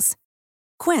things.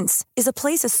 Quince is a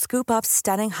place to scoop up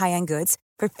stunning high-end goods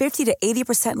for 50 to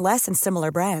 80% less than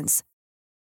similar brands.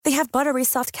 They have buttery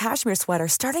soft cashmere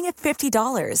sweaters starting at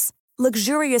 $50,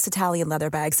 luxurious Italian leather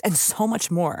bags, and so much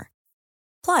more.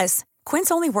 Plus,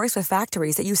 Quince only works with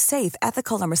factories that use safe,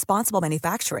 ethical, and responsible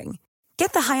manufacturing.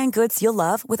 Get the high-end goods you'll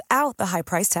love without the high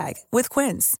price tag with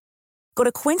Quince. Go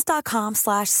to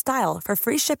quince.com/style for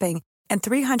free shipping and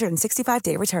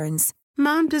 365-day returns.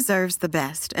 Mom deserves the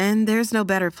best, and there's no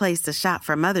better place to shop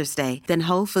for Mother's Day than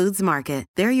Whole Foods Market.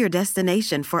 They're your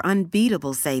destination for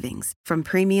unbeatable savings, from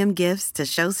premium gifts to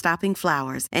show-stopping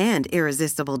flowers and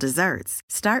irresistible desserts.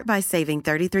 Start by saving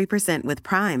 33% with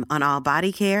Prime on all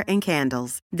body care and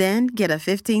candles. Then get a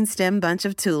 15-stem bunch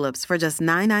of tulips for just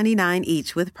 $9.99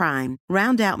 each with Prime.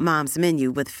 Round out Mom's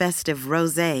menu with festive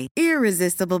rosé,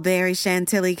 irresistible berry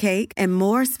chantilly cake, and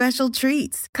more special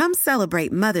treats. Come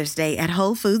celebrate Mother's Day at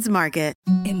Whole Foods Market.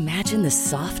 Imagine the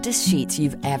softest sheets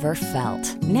you've ever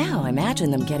felt. Now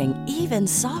imagine them getting even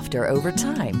softer over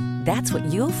time. That's what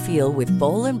you'll feel with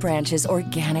Boll & Branch's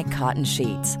organic cotton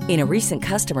sheets. In a recent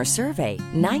customer survey,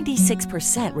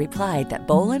 96% replied that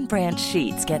Boll & Branch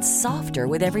sheets get softer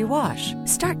with every wash.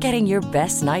 Start getting your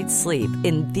best night's sleep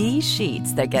in these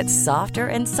sheets that get softer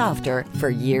and softer for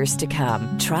years to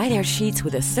come. Try their sheets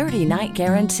with a 30-night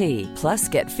guarantee. Plus,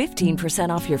 get 15%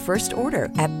 off your first order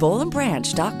at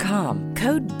bollandbranch.com.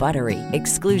 Code BUTTERY.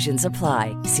 Exclusions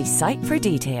apply. See site for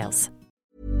details.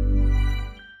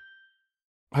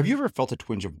 Have you ever felt a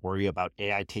twinge of worry about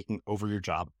AI taking over your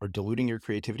job or diluting your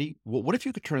creativity? Well, what if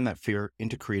you could turn that fear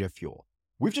into creative fuel?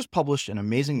 We've just published an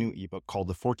amazing new ebook called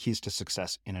The 4 Keys to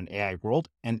Success in an AI World,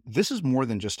 and this is more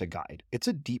than just a guide. It's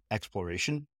a deep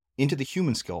exploration into the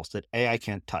human skills that AI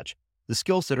can't touch, the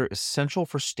skills that are essential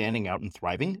for standing out and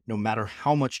thriving, no matter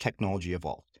how much technology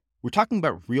evolved. We're talking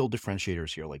about real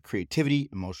differentiators here, like creativity,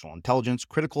 emotional intelligence,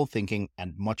 critical thinking,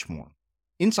 and much more.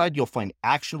 Inside, you'll find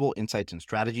actionable insights and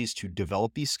strategies to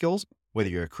develop these skills, whether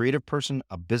you're a creative person,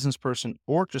 a business person,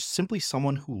 or just simply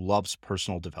someone who loves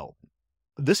personal development.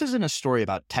 This isn't a story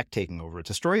about tech taking over. It's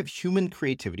a story of human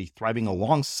creativity thriving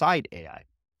alongside AI.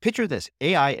 Picture this,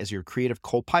 AI as your creative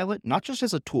co-pilot, not just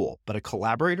as a tool, but a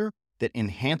collaborator that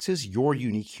enhances your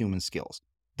unique human skills.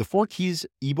 The 4 Keys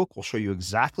ebook will show you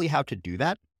exactly how to do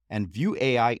that and view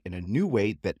AI in a new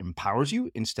way that empowers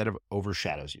you instead of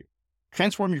overshadows you.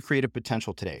 Transform your creative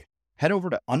potential today. Head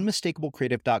over to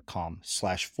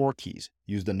unmistakablecreative.com/4keys.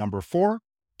 Use the number 4,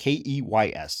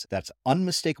 KEYS. That's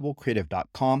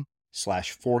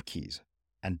unmistakablecreative.com/4keys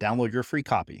and download your free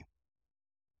copy.